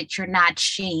choice that you're not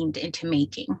shamed into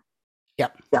making.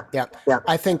 Yep.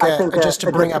 I think just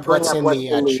to bring up what's in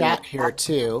the chat here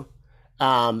too,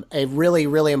 a really,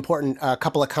 really important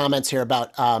couple of comments here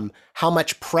about how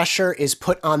much pressure is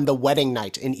put on the wedding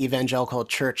night in evangelical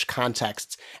church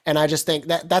contexts. And I just think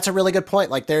that that's a really good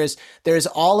point. Like there's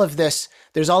all of this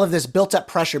built up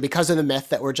pressure because of the myth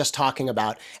that we're just talking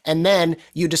about. And then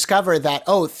you discover that,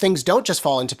 oh, things don't just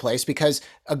fall into place because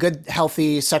a good,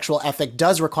 healthy sexual ethic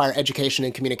does require education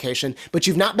and communication, but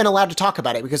you've not been allowed to talk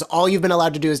about it because all you've been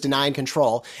allowed to do is deny and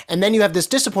control. And then you have this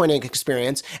disappointing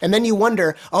experience. And then you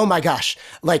wonder, oh my gosh,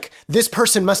 like this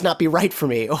person must not be right for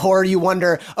me. Or you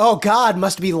wonder, oh, God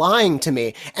must be lying to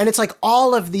me. And it's like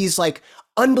all of these like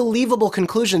unbelievable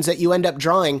conclusions that you end up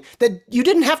drawing that you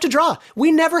didn't have to draw.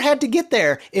 We never had to get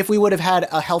there if we would have had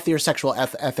a healthier sexual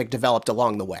ethic developed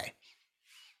along the way.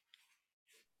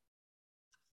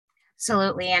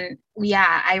 Absolutely. And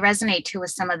yeah, I resonate too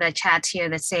with some of the chats here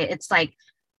that say it's like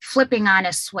flipping on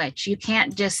a switch. You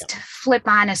can't just flip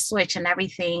on a switch and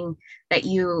everything that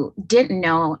you didn't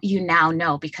know, you now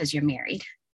know because you're married.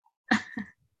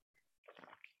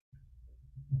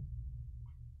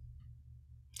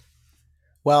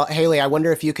 Well, Haley, I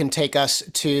wonder if you can take us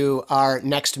to our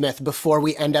next myth before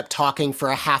we end up talking for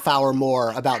a half hour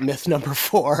more about myth number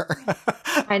 4.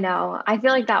 I know. I feel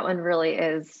like that one really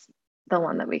is the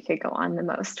one that we could go on the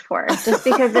most for, just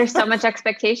because there's so much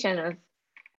expectation of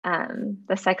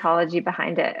the psychology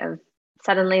behind it, of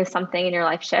suddenly something in your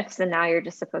life shifts and now you're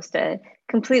just supposed to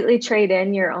completely trade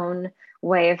in your own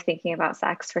way of thinking about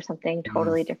sex for something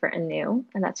totally different and new.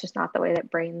 And that's just not the way that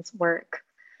brains work.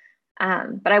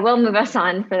 But I will move us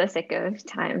on for the sake of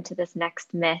time to this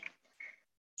next myth.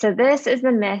 So this is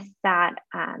the myth that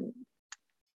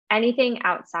anything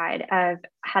outside of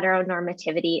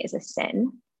heteronormativity is a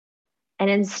sin.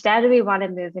 And instead, we want to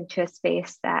move into a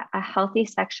space that a healthy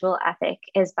sexual ethic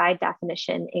is by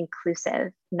definition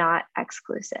inclusive, not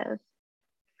exclusive.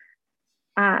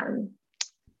 So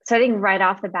I think right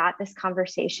off the bat, this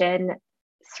conversation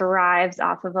thrives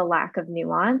off of a lack of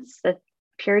nuance. The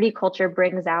purity culture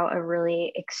brings out a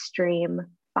really extreme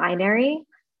binary.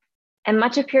 And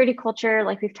much of purity culture,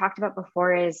 like we've talked about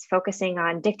before, is focusing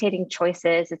on dictating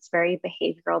choices. It's very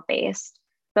behavioral based.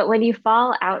 But when you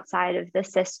fall outside of the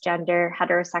cisgender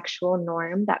heterosexual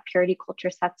norm that purity culture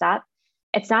sets up,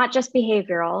 it's not just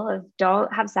behavioral of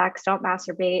don't have sex, don't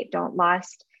masturbate, don't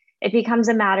lust. It becomes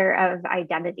a matter of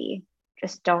identity.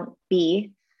 Just don't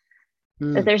be.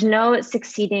 That there's no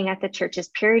succeeding at the church's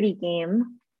purity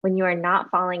game when you are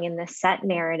not falling in this set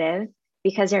narrative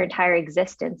because your entire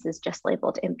existence is just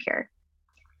labeled impure.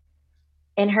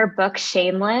 In her book,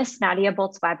 Shameless, Nadia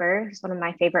Bolz-Weber, who's one of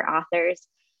my favorite authors,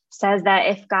 says that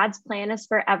if God's plan is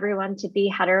for everyone to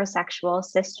be heterosexual,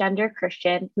 cisgender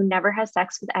Christian who never has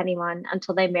sex with anyone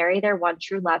until they marry their one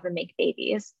true love and make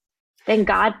babies, then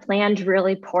God planned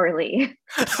really poorly.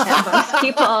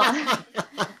 That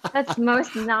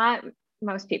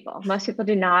most people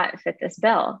do not fit this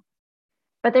bill.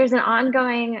 But there's an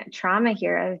ongoing trauma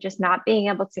here of just not being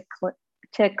able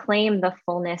to claim the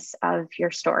fullness of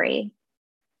your story.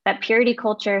 That purity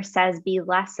culture says be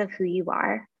less of who you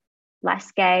are.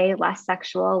 Less gay, less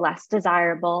sexual, less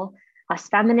desirable, less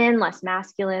feminine, less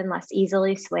masculine, less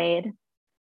easily swayed.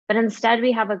 But instead,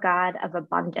 we have a God of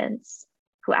abundance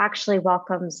who actually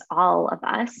welcomes all of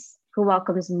us, who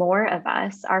welcomes more of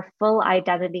us, our full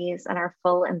identities and our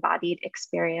full embodied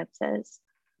experiences.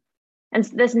 And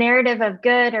this narrative of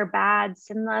good or bad,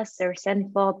 sinless or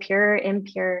sinful, pure,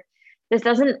 impure, this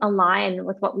doesn't align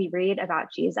with what we read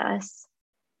about Jesus.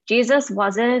 Jesus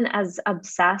wasn't as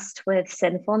obsessed with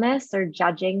sinfulness or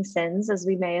judging sins as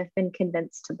we may have been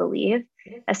convinced to believe,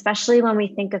 especially when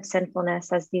we think of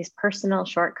sinfulness as these personal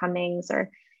shortcomings or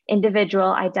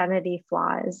individual identity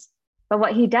flaws. But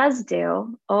what he does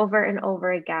do over and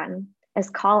over again is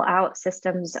call out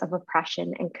systems of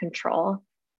oppression and control.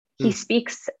 He Mm.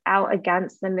 speaks out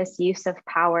against the misuse of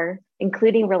power,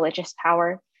 including religious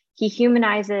power. He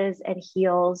humanizes and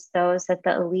heals those that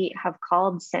the elite have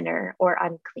called sinner or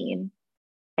unclean.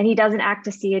 And he doesn't act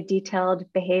to see a detailed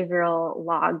behavioral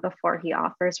log before he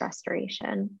offers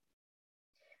restoration.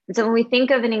 And so when we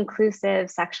think of an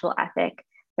inclusive sexual ethic,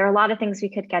 there are a lot of things we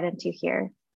could get into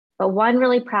here. But one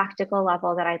really practical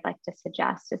level that I'd like to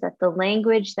suggest is that the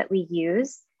language that we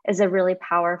use is a really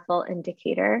powerful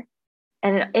indicator.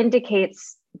 And it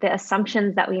indicates the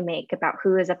assumptions that we make about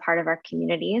who is a part of our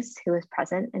communities, who is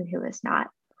present and who is not.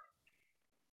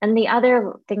 And the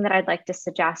other thing that I'd like to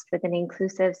suggest with an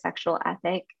inclusive sexual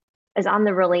ethic is on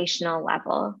the relational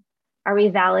level. Are we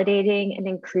validating and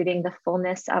including the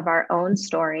fullness of our own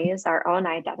stories, our own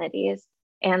identities,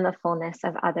 and the fullness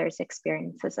of others'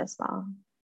 experiences as well?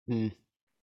 Mm.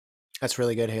 That's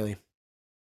really good, Haley.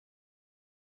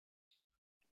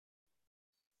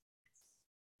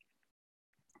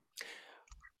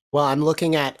 Well, I'm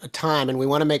looking at a time, and we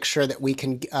want to make sure that we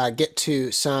can get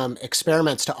to some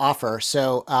experiments to offer.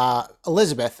 So,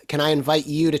 Elizabeth, can I invite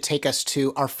you to take us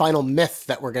to our final myth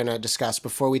that we're going to discuss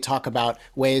before we talk about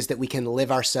ways that we can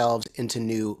live ourselves into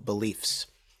new beliefs?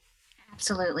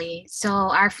 Absolutely. So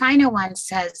our final one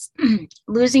says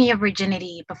losing your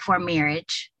virginity before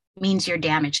marriage means you're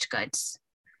damaged goods.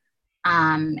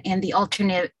 And the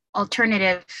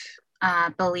alternative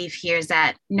belief here is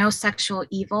that no sexual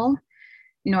evil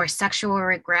nor sexual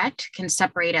regret can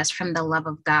separate us from the love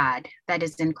of God that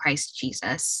is in Christ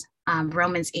Jesus.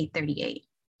 Romans 8:38.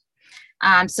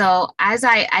 So as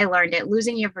I learned it,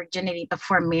 losing your virginity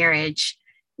before marriage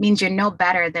means you're no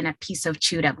better than a piece of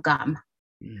chewed up gum.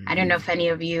 I don't know if any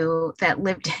of you that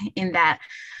lived in that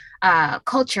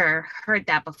culture heard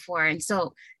that before. And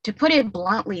so, to put it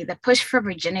bluntly, the push for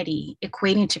virginity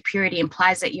equating to purity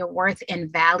implies that your worth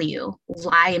and value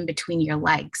lie in between your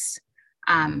legs.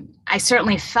 I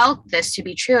certainly felt this to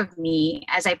be true of me,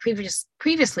 as I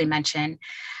previously mentioned.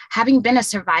 Having been a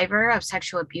survivor of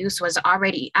sexual abuse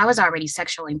I was already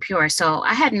sexually impure, so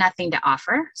I had nothing to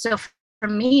offer. So for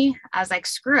me, I was like,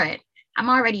 screw it. I'm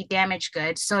already damaged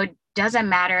goods, so it doesn't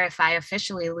matter if I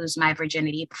officially lose my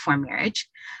virginity before marriage.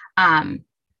 And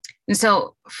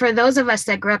so for those of us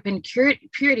that grew up in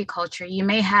purity culture, you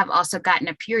may have also gotten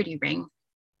a purity ring.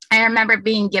 I remember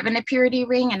being given a purity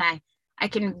ring, and I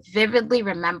can vividly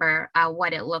remember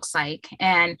what it looks like.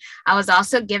 And I was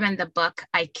also given the book,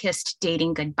 I Kissed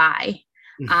Dating Goodbye.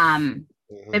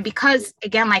 But because,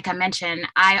 again, like I mentioned,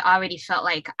 I already felt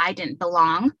like I didn't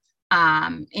belong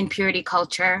in purity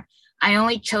culture. I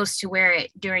only chose to wear it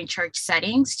during church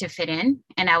settings to fit in,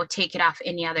 and I would take it off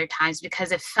any other times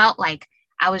because it felt like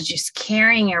I was just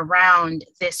carrying around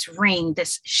this ring,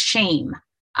 this shame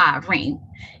ring.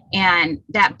 And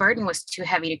that burden was too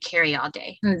heavy to carry all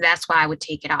day. And that's why I would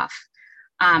take it off.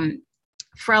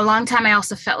 For a long time, I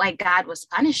also felt like God was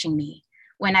punishing me.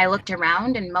 When I looked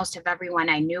around and most of everyone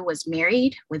I knew was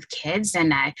married with kids,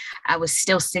 and I was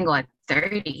still single at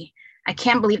 30. I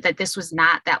can't believe that this was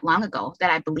not that long ago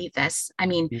that I believed this. I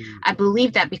mean, I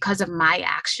believed that because of my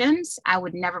actions, I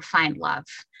would never find love.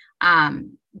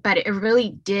 But it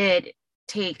really did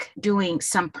take doing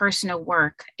some personal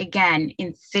work, again,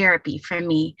 in therapy for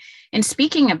me, and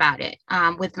speaking about it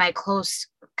with my close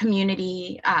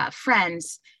community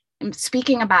friends, and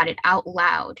speaking about it out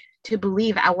loud to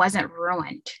believe I wasn't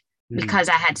ruined because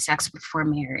I had sex before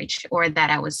marriage or that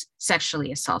I was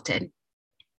sexually assaulted.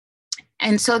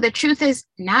 And so the truth is,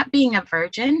 not being a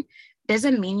virgin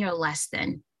doesn't mean you're less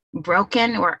than,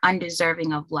 broken, or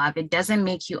undeserving of love. It doesn't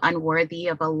make you unworthy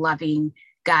of a loving,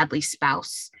 godly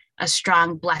spouse, a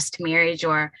strong, blessed marriage,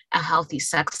 or a healthy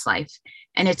sex life.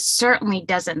 And it certainly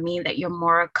doesn't mean that your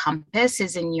moral compass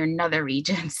is in your nether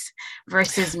regions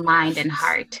versus mind and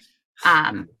heart.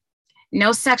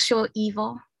 No sexual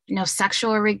evil, no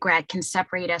sexual regret can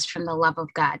separate us from the love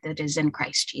of God that is in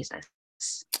Christ Jesus,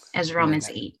 as Romans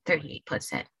 8:38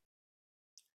 puts it.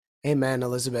 Amen,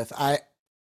 Elizabeth. I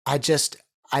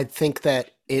think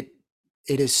that it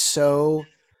is so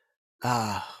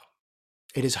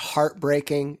it is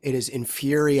heartbreaking, it is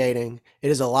infuriating, it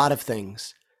is a lot of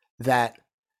things that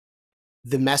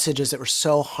the messages that were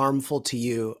so harmful to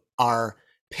you are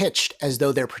pitched as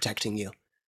though they're protecting you.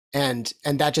 And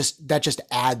that just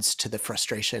adds to the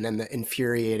frustration and the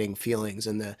infuriating feelings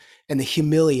and the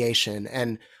humiliation.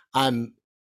 And I'm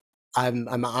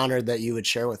I'm honored that you would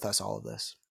share with us all of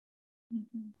this.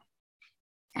 Mm-hmm.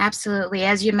 Absolutely.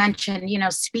 As you mentioned,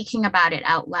 speaking about it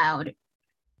out loud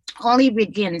only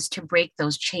begins to break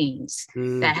those chains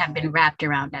that have been wrapped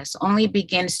around us, only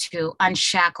begins to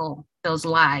unshackle those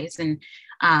lies. And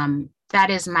that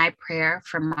is my prayer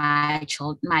for my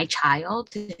child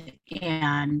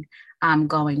and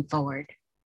going forward.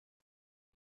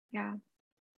 Yeah.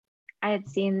 I had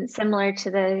seen, similar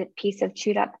to the piece of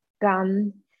chewed up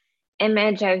gum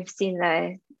image, I've seen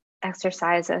the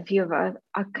exercise of you have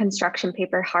a construction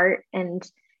paper heart, and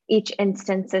each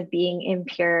instance of being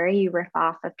impure, you rip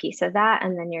off a piece of that,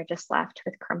 and then you're just left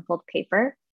with crumpled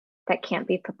paper that can't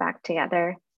be put back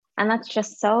together. And that's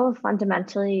just so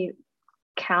fundamentally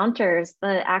counters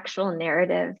the actual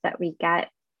narrative that we get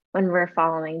when we're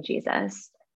following Jesus.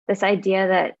 This idea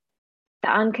that the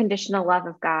unconditional love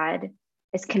of God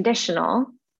is conditional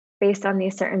based on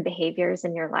these certain behaviors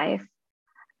in your life.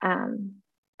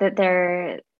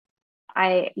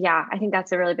 I think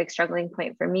that's a really big struggling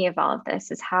point for me of all of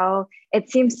this, is how it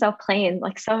seems so plain,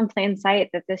 like so in plain sight,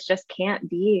 that this just can't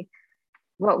be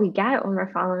what we get when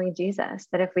we're following Jesus.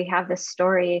 That if we have this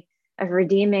story of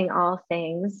redeeming all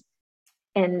things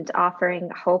and offering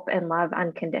hope and love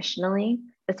unconditionally,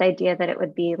 this idea that it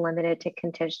would be limited to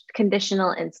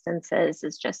conditional instances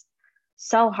is just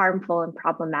so harmful and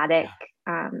problematic.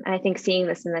 And I think seeing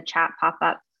this in the chat pop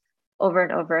up over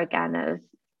and over again of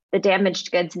the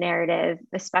damaged goods narrative,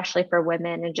 especially for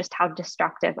women, and just how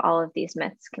destructive all of these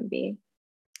myths can be.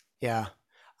 Yeah.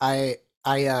 I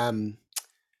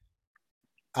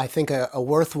think a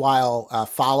worthwhile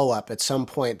follow-up at some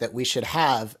point that we should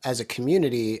have as a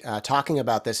community talking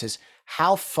about this is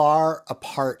how far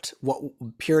apart what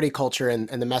purity culture and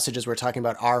the messages we're talking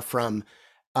about are from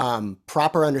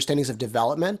proper understandings of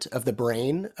development of the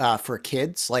brain for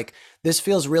kids. Like, this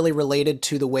feels really related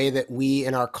to the way that we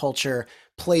in our culture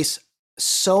place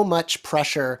so much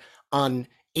pressure on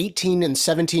 18 and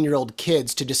 17-year-old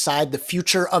kids to decide the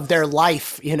future of their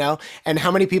life, and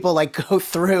how many people like go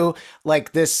through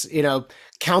like this,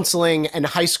 counseling and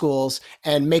high schools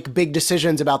and make big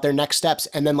decisions about their next steps.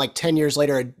 And then like 10 years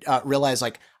later, realize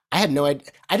like, I had no idea.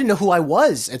 I didn't know who I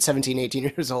was at 17, 18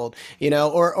 years old,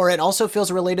 or it also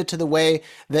feels related to the way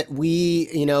that we,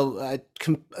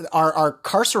 our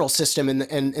carceral system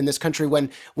in this country, when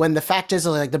the fact is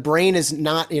like the brain is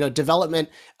not, development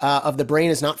of the brain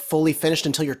is not fully finished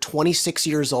until you're 26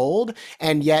 years old.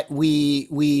 And yet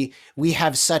we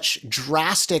have such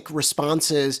drastic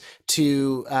responses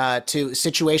to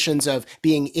situations of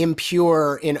being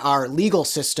impure in our legal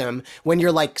system when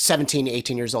you're like 17,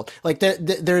 18 years old. Like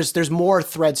there's more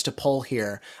threads to pull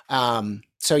here.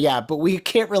 So yeah, but we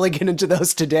can't really get into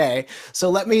those today. So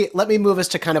let me move us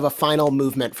to kind of a final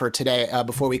movement for today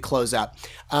before we close up.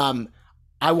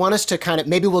 I want us to kind of,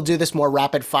 maybe we'll do this more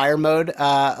rapid fire mode,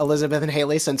 Elizabeth and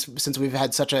Haley, since we've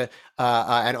had such an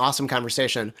awesome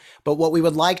conversation. But what we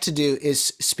would like to do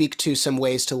is speak to some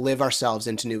ways to live ourselves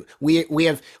into new. We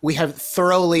have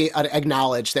thoroughly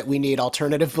acknowledged that we need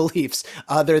alternative beliefs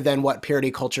other than what purity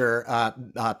culture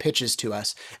pitches to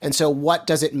us. And so, what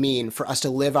does it mean for us to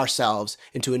live ourselves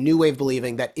into a new way of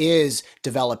believing that is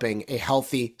developing a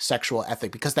healthy sexual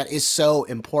ethic? Because that is so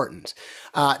important.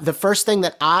 The first thing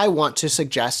that I want to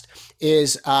suggest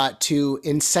is to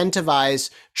incentivize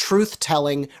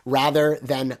truth-telling rather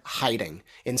than hiding.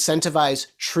 Incentivize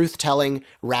truth-telling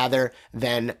rather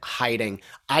than hiding.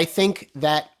 I think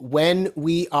that when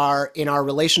we are in our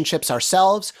relationships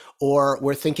ourselves, or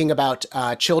we're thinking about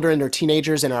children or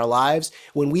teenagers in our lives,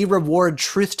 when we reward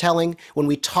truth-telling, when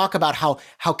we talk about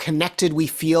how connected we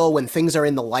feel when things are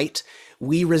in the light,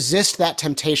 we resist that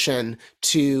temptation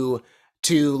to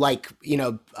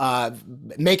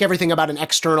make everything about an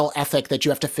external ethic that you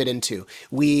have to fit into.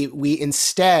 We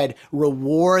instead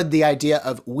reward the idea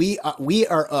of we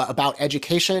are about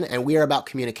education and we are about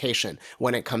communication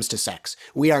when it comes to sex.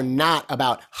 We are not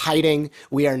about hiding.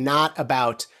 We are not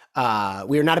about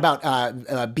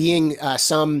being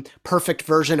some perfect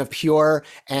version of pure,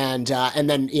 and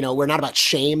then we're not about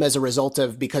shame as a result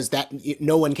of, because that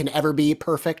no one can ever be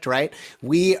perfect, right?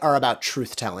 We are about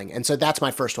truth telling, and so that's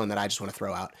my first one that I just want to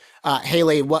throw out.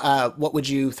 Haley, what would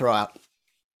you throw out?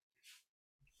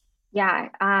 Yeah,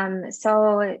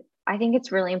 so I think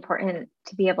it's really important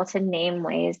to be able to name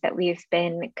ways that we've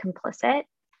been complicit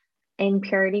in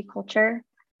purity culture.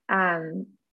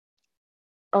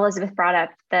 Elizabeth brought up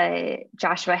the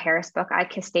Joshua Harris book, I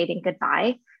Kissed Dating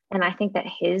Goodbye. And I think that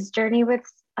his journey with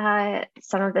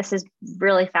some of this is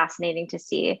really fascinating to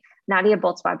see. Nadia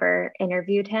Bolz-Weber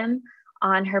interviewed him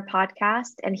on her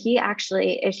podcast, and he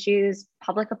actually issues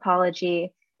public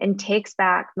apology and takes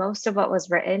back most of what was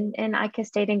written in I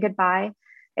Kissed Dating Goodbye.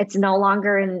 It's no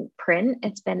longer in print,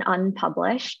 it's been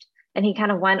unpublished. And he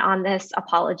kind of went on this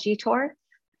apology tour,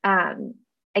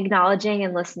 acknowledging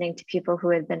and listening to people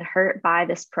who had been hurt by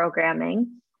this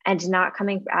programming and not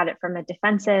coming at it from a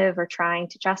defensive or trying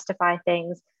to justify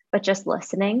things, but just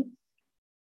listening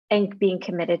and being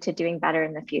committed to doing better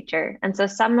in the future. And so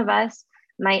some of us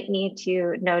might need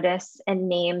to notice and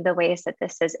name the ways that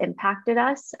this has impacted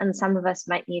us. And some of us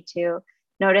might need to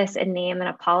notice and name and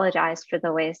apologize for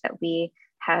the ways that we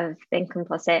have been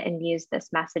complicit and used this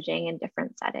messaging in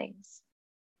different settings.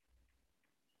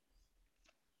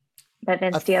 But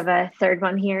Vince, do you have a third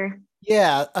one here?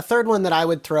 Yeah, a third one that I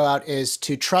would throw out is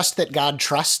to trust that God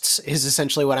trusts is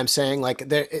essentially what I'm saying.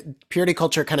 Like purity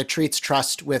culture kind of treats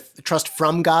trust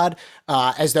from God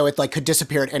as though it like could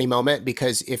disappear at any moment,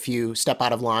 because if you step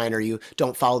out of line or you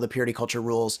don't follow the purity culture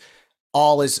rules,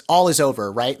 all is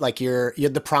over, right? Like you're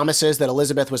the promises that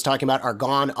Elizabeth was talking about are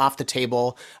gone off the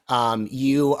table.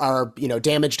 You are,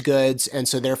 damaged goods, and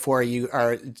so therefore you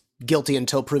are guilty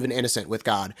until proven innocent with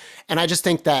God. And I just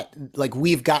think that like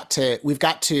we've got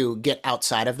to get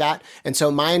outside of that. And so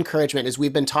my encouragement is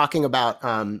we've been talking about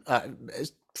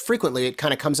frequently it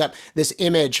kind of comes up this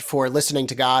image for listening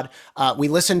to God.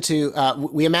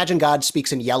 We imagine God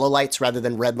speaks in yellow lights rather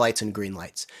than red lights and green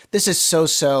lights. This is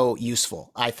so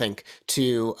useful, I think,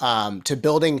 to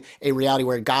building a reality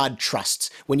where God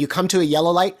trusts. When you come to a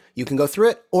yellow light, you can go through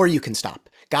it or you can stop.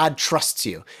 God trusts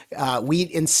you.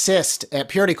 We insist,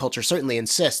 purity culture certainly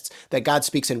insists that God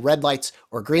speaks in red lights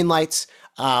or green lights.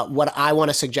 What I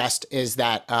want to suggest is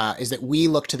that we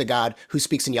look to the God who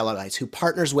speaks in yellow lights, who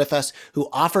partners with us, who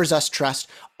offers us trust.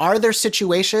 Are there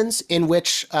situations in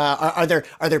which are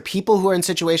there people who are in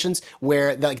situations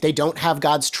where like they don't have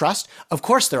God's trust? Of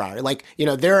course there are. Like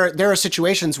there are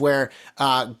situations where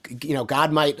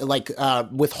God might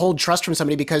withhold trust from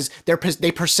somebody because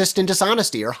they persist in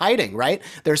dishonesty or hiding. Right?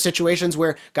 There are situations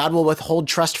where God will withhold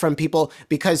trust from people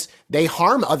because they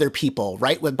harm other people.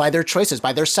 Right? By their choices,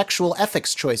 by their sexual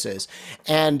ethics choices,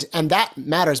 and that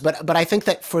matters. But I think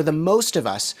that for the most of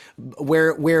us,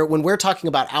 where when we're talking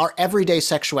about our everyday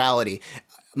sexuality,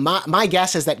 my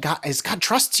guess is that God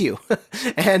trusts you,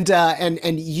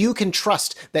 and you can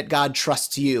trust that God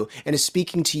trusts you and is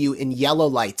speaking to you in yellow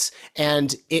lights.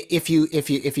 And if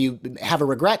you have a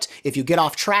regret, if you get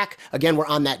off track, again, we're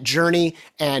on that journey,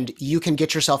 and you can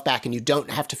get yourself back, and you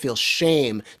don't have to feel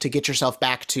shame to get yourself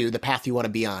back to the path you want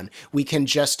to be on. We can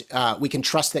trust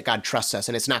that God trusts us,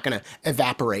 and it's not going to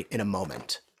evaporate in a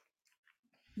moment.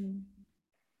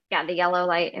 Yeah, the yellow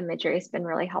light imagery has been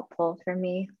really helpful for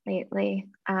me lately.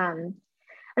 And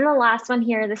the last one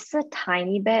here, this is a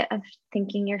tiny bit of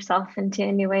thinking yourself into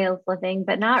a new way of living,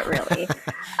 but not really.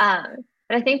 But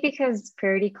I think because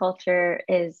purity culture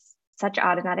is such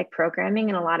automatic programming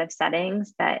in a lot of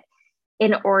settings, that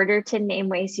in order to name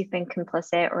ways you've been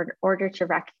complicit, or in order to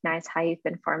recognize how you've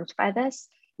been formed by this,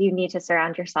 you need to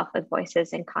surround yourself with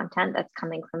voices and content that's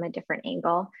coming from a different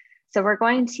angle. So we're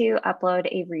going to upload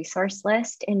a resource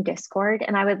list in Discord,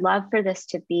 and I would love for this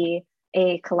to be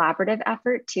a collaborative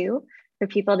effort too, for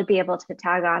people to be able to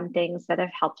tag on things that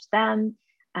have helped them,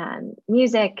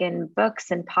 music and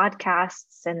books and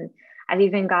podcasts. And I've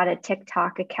even got a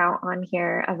TikTok account on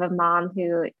here of a mom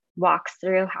who walks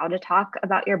through how to talk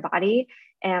about your body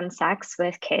and sex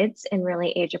with kids in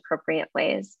really age appropriate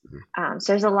ways.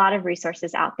 So there's a lot of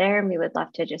resources out there, and we would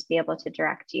love to just be able to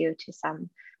direct you to some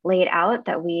laid out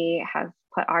that we have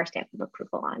put our stamp of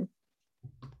approval on.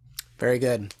 Very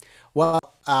good. Well,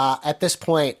 at this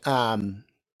point,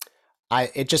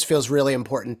 it just feels really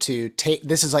important to take,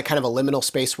 this is like kind of a liminal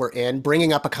space we're in,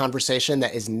 bringing up a conversation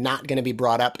that is not going to be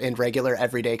brought up in regular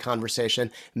everyday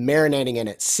conversation, marinating in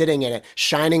it, sitting in it,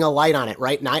 shining a light on it,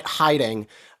 right? Not hiding.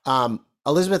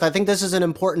 Elizabeth, I think this is an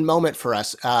important moment for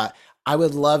us. I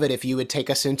would love it if you would take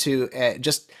us into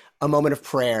just a moment of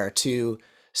prayer to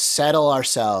settle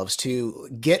ourselves, to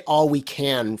get all we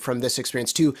can from this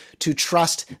experience, to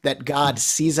trust that God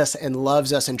sees us and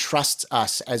loves us and trusts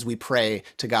us as we pray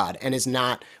to God and is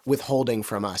not withholding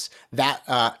from us.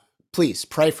 That please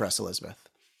pray for us, Elizabeth.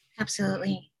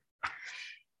 Absolutely.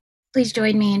 Please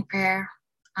join me in prayer.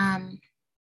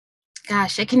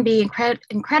 Gosh, it can be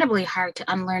incredibly hard to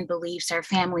unlearn beliefs our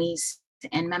families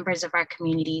and members of our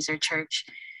communities or church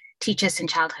teach us in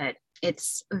childhood.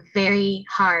 It's a very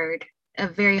hard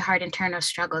internal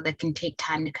struggle that can take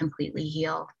time to completely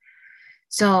heal.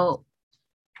 So,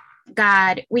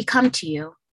 God, we come to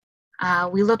you.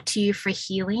 We look to you for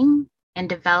healing and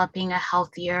developing a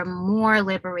healthier, more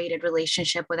liberated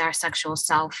relationship with our sexual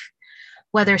self,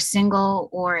 whether single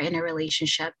or in a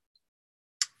relationship.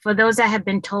 For those that have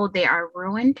been told they are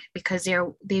ruined because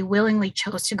they willingly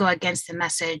chose to go against the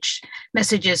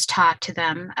messages taught to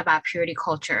them about purity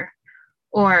culture,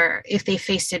 or if they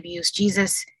faced abuse,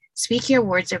 Jesus, speak your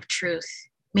words of truth.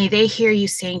 May they hear you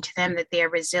saying to them that they are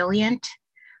resilient,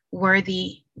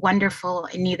 worthy, wonderful,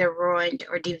 and neither ruined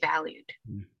or devalued.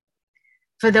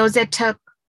 For those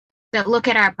that look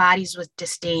at our bodies with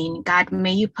disdain, God,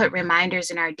 may you put reminders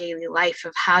in our daily life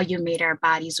of how you made our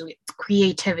bodies with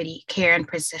creativity, care, and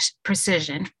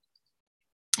precision.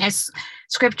 As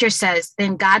scripture says,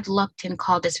 then God looked and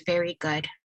called us very good.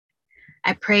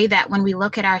 I pray that when we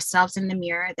look at ourselves in the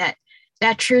mirror,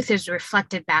 that truth is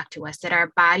reflected back to us, that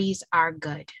our bodies are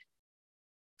good.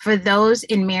 For those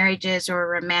in marriages or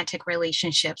romantic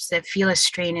relationships that feel a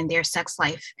strain in their sex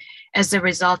life as a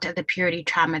result of the purity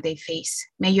trauma they face,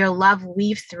 may your love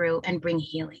weave through and bring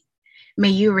healing. May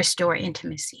you restore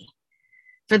intimacy.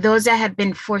 For those that have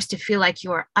been forced to feel like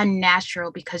you are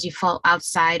unnatural because you fall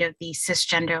outside of the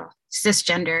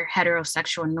cisgender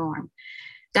heterosexual norm,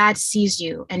 God sees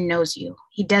you and knows you.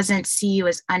 He doesn't see you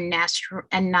as unnatural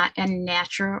and not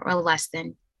unnatural or less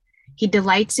than. He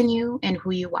delights in you and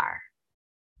who you are.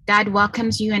 God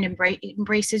welcomes you and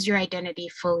embraces your identity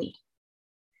fully.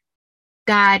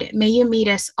 God, may you meet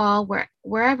us all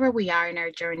wherever we are in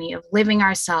our journey of living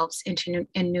ourselves into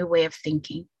a new way of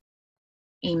thinking.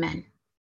 Amen.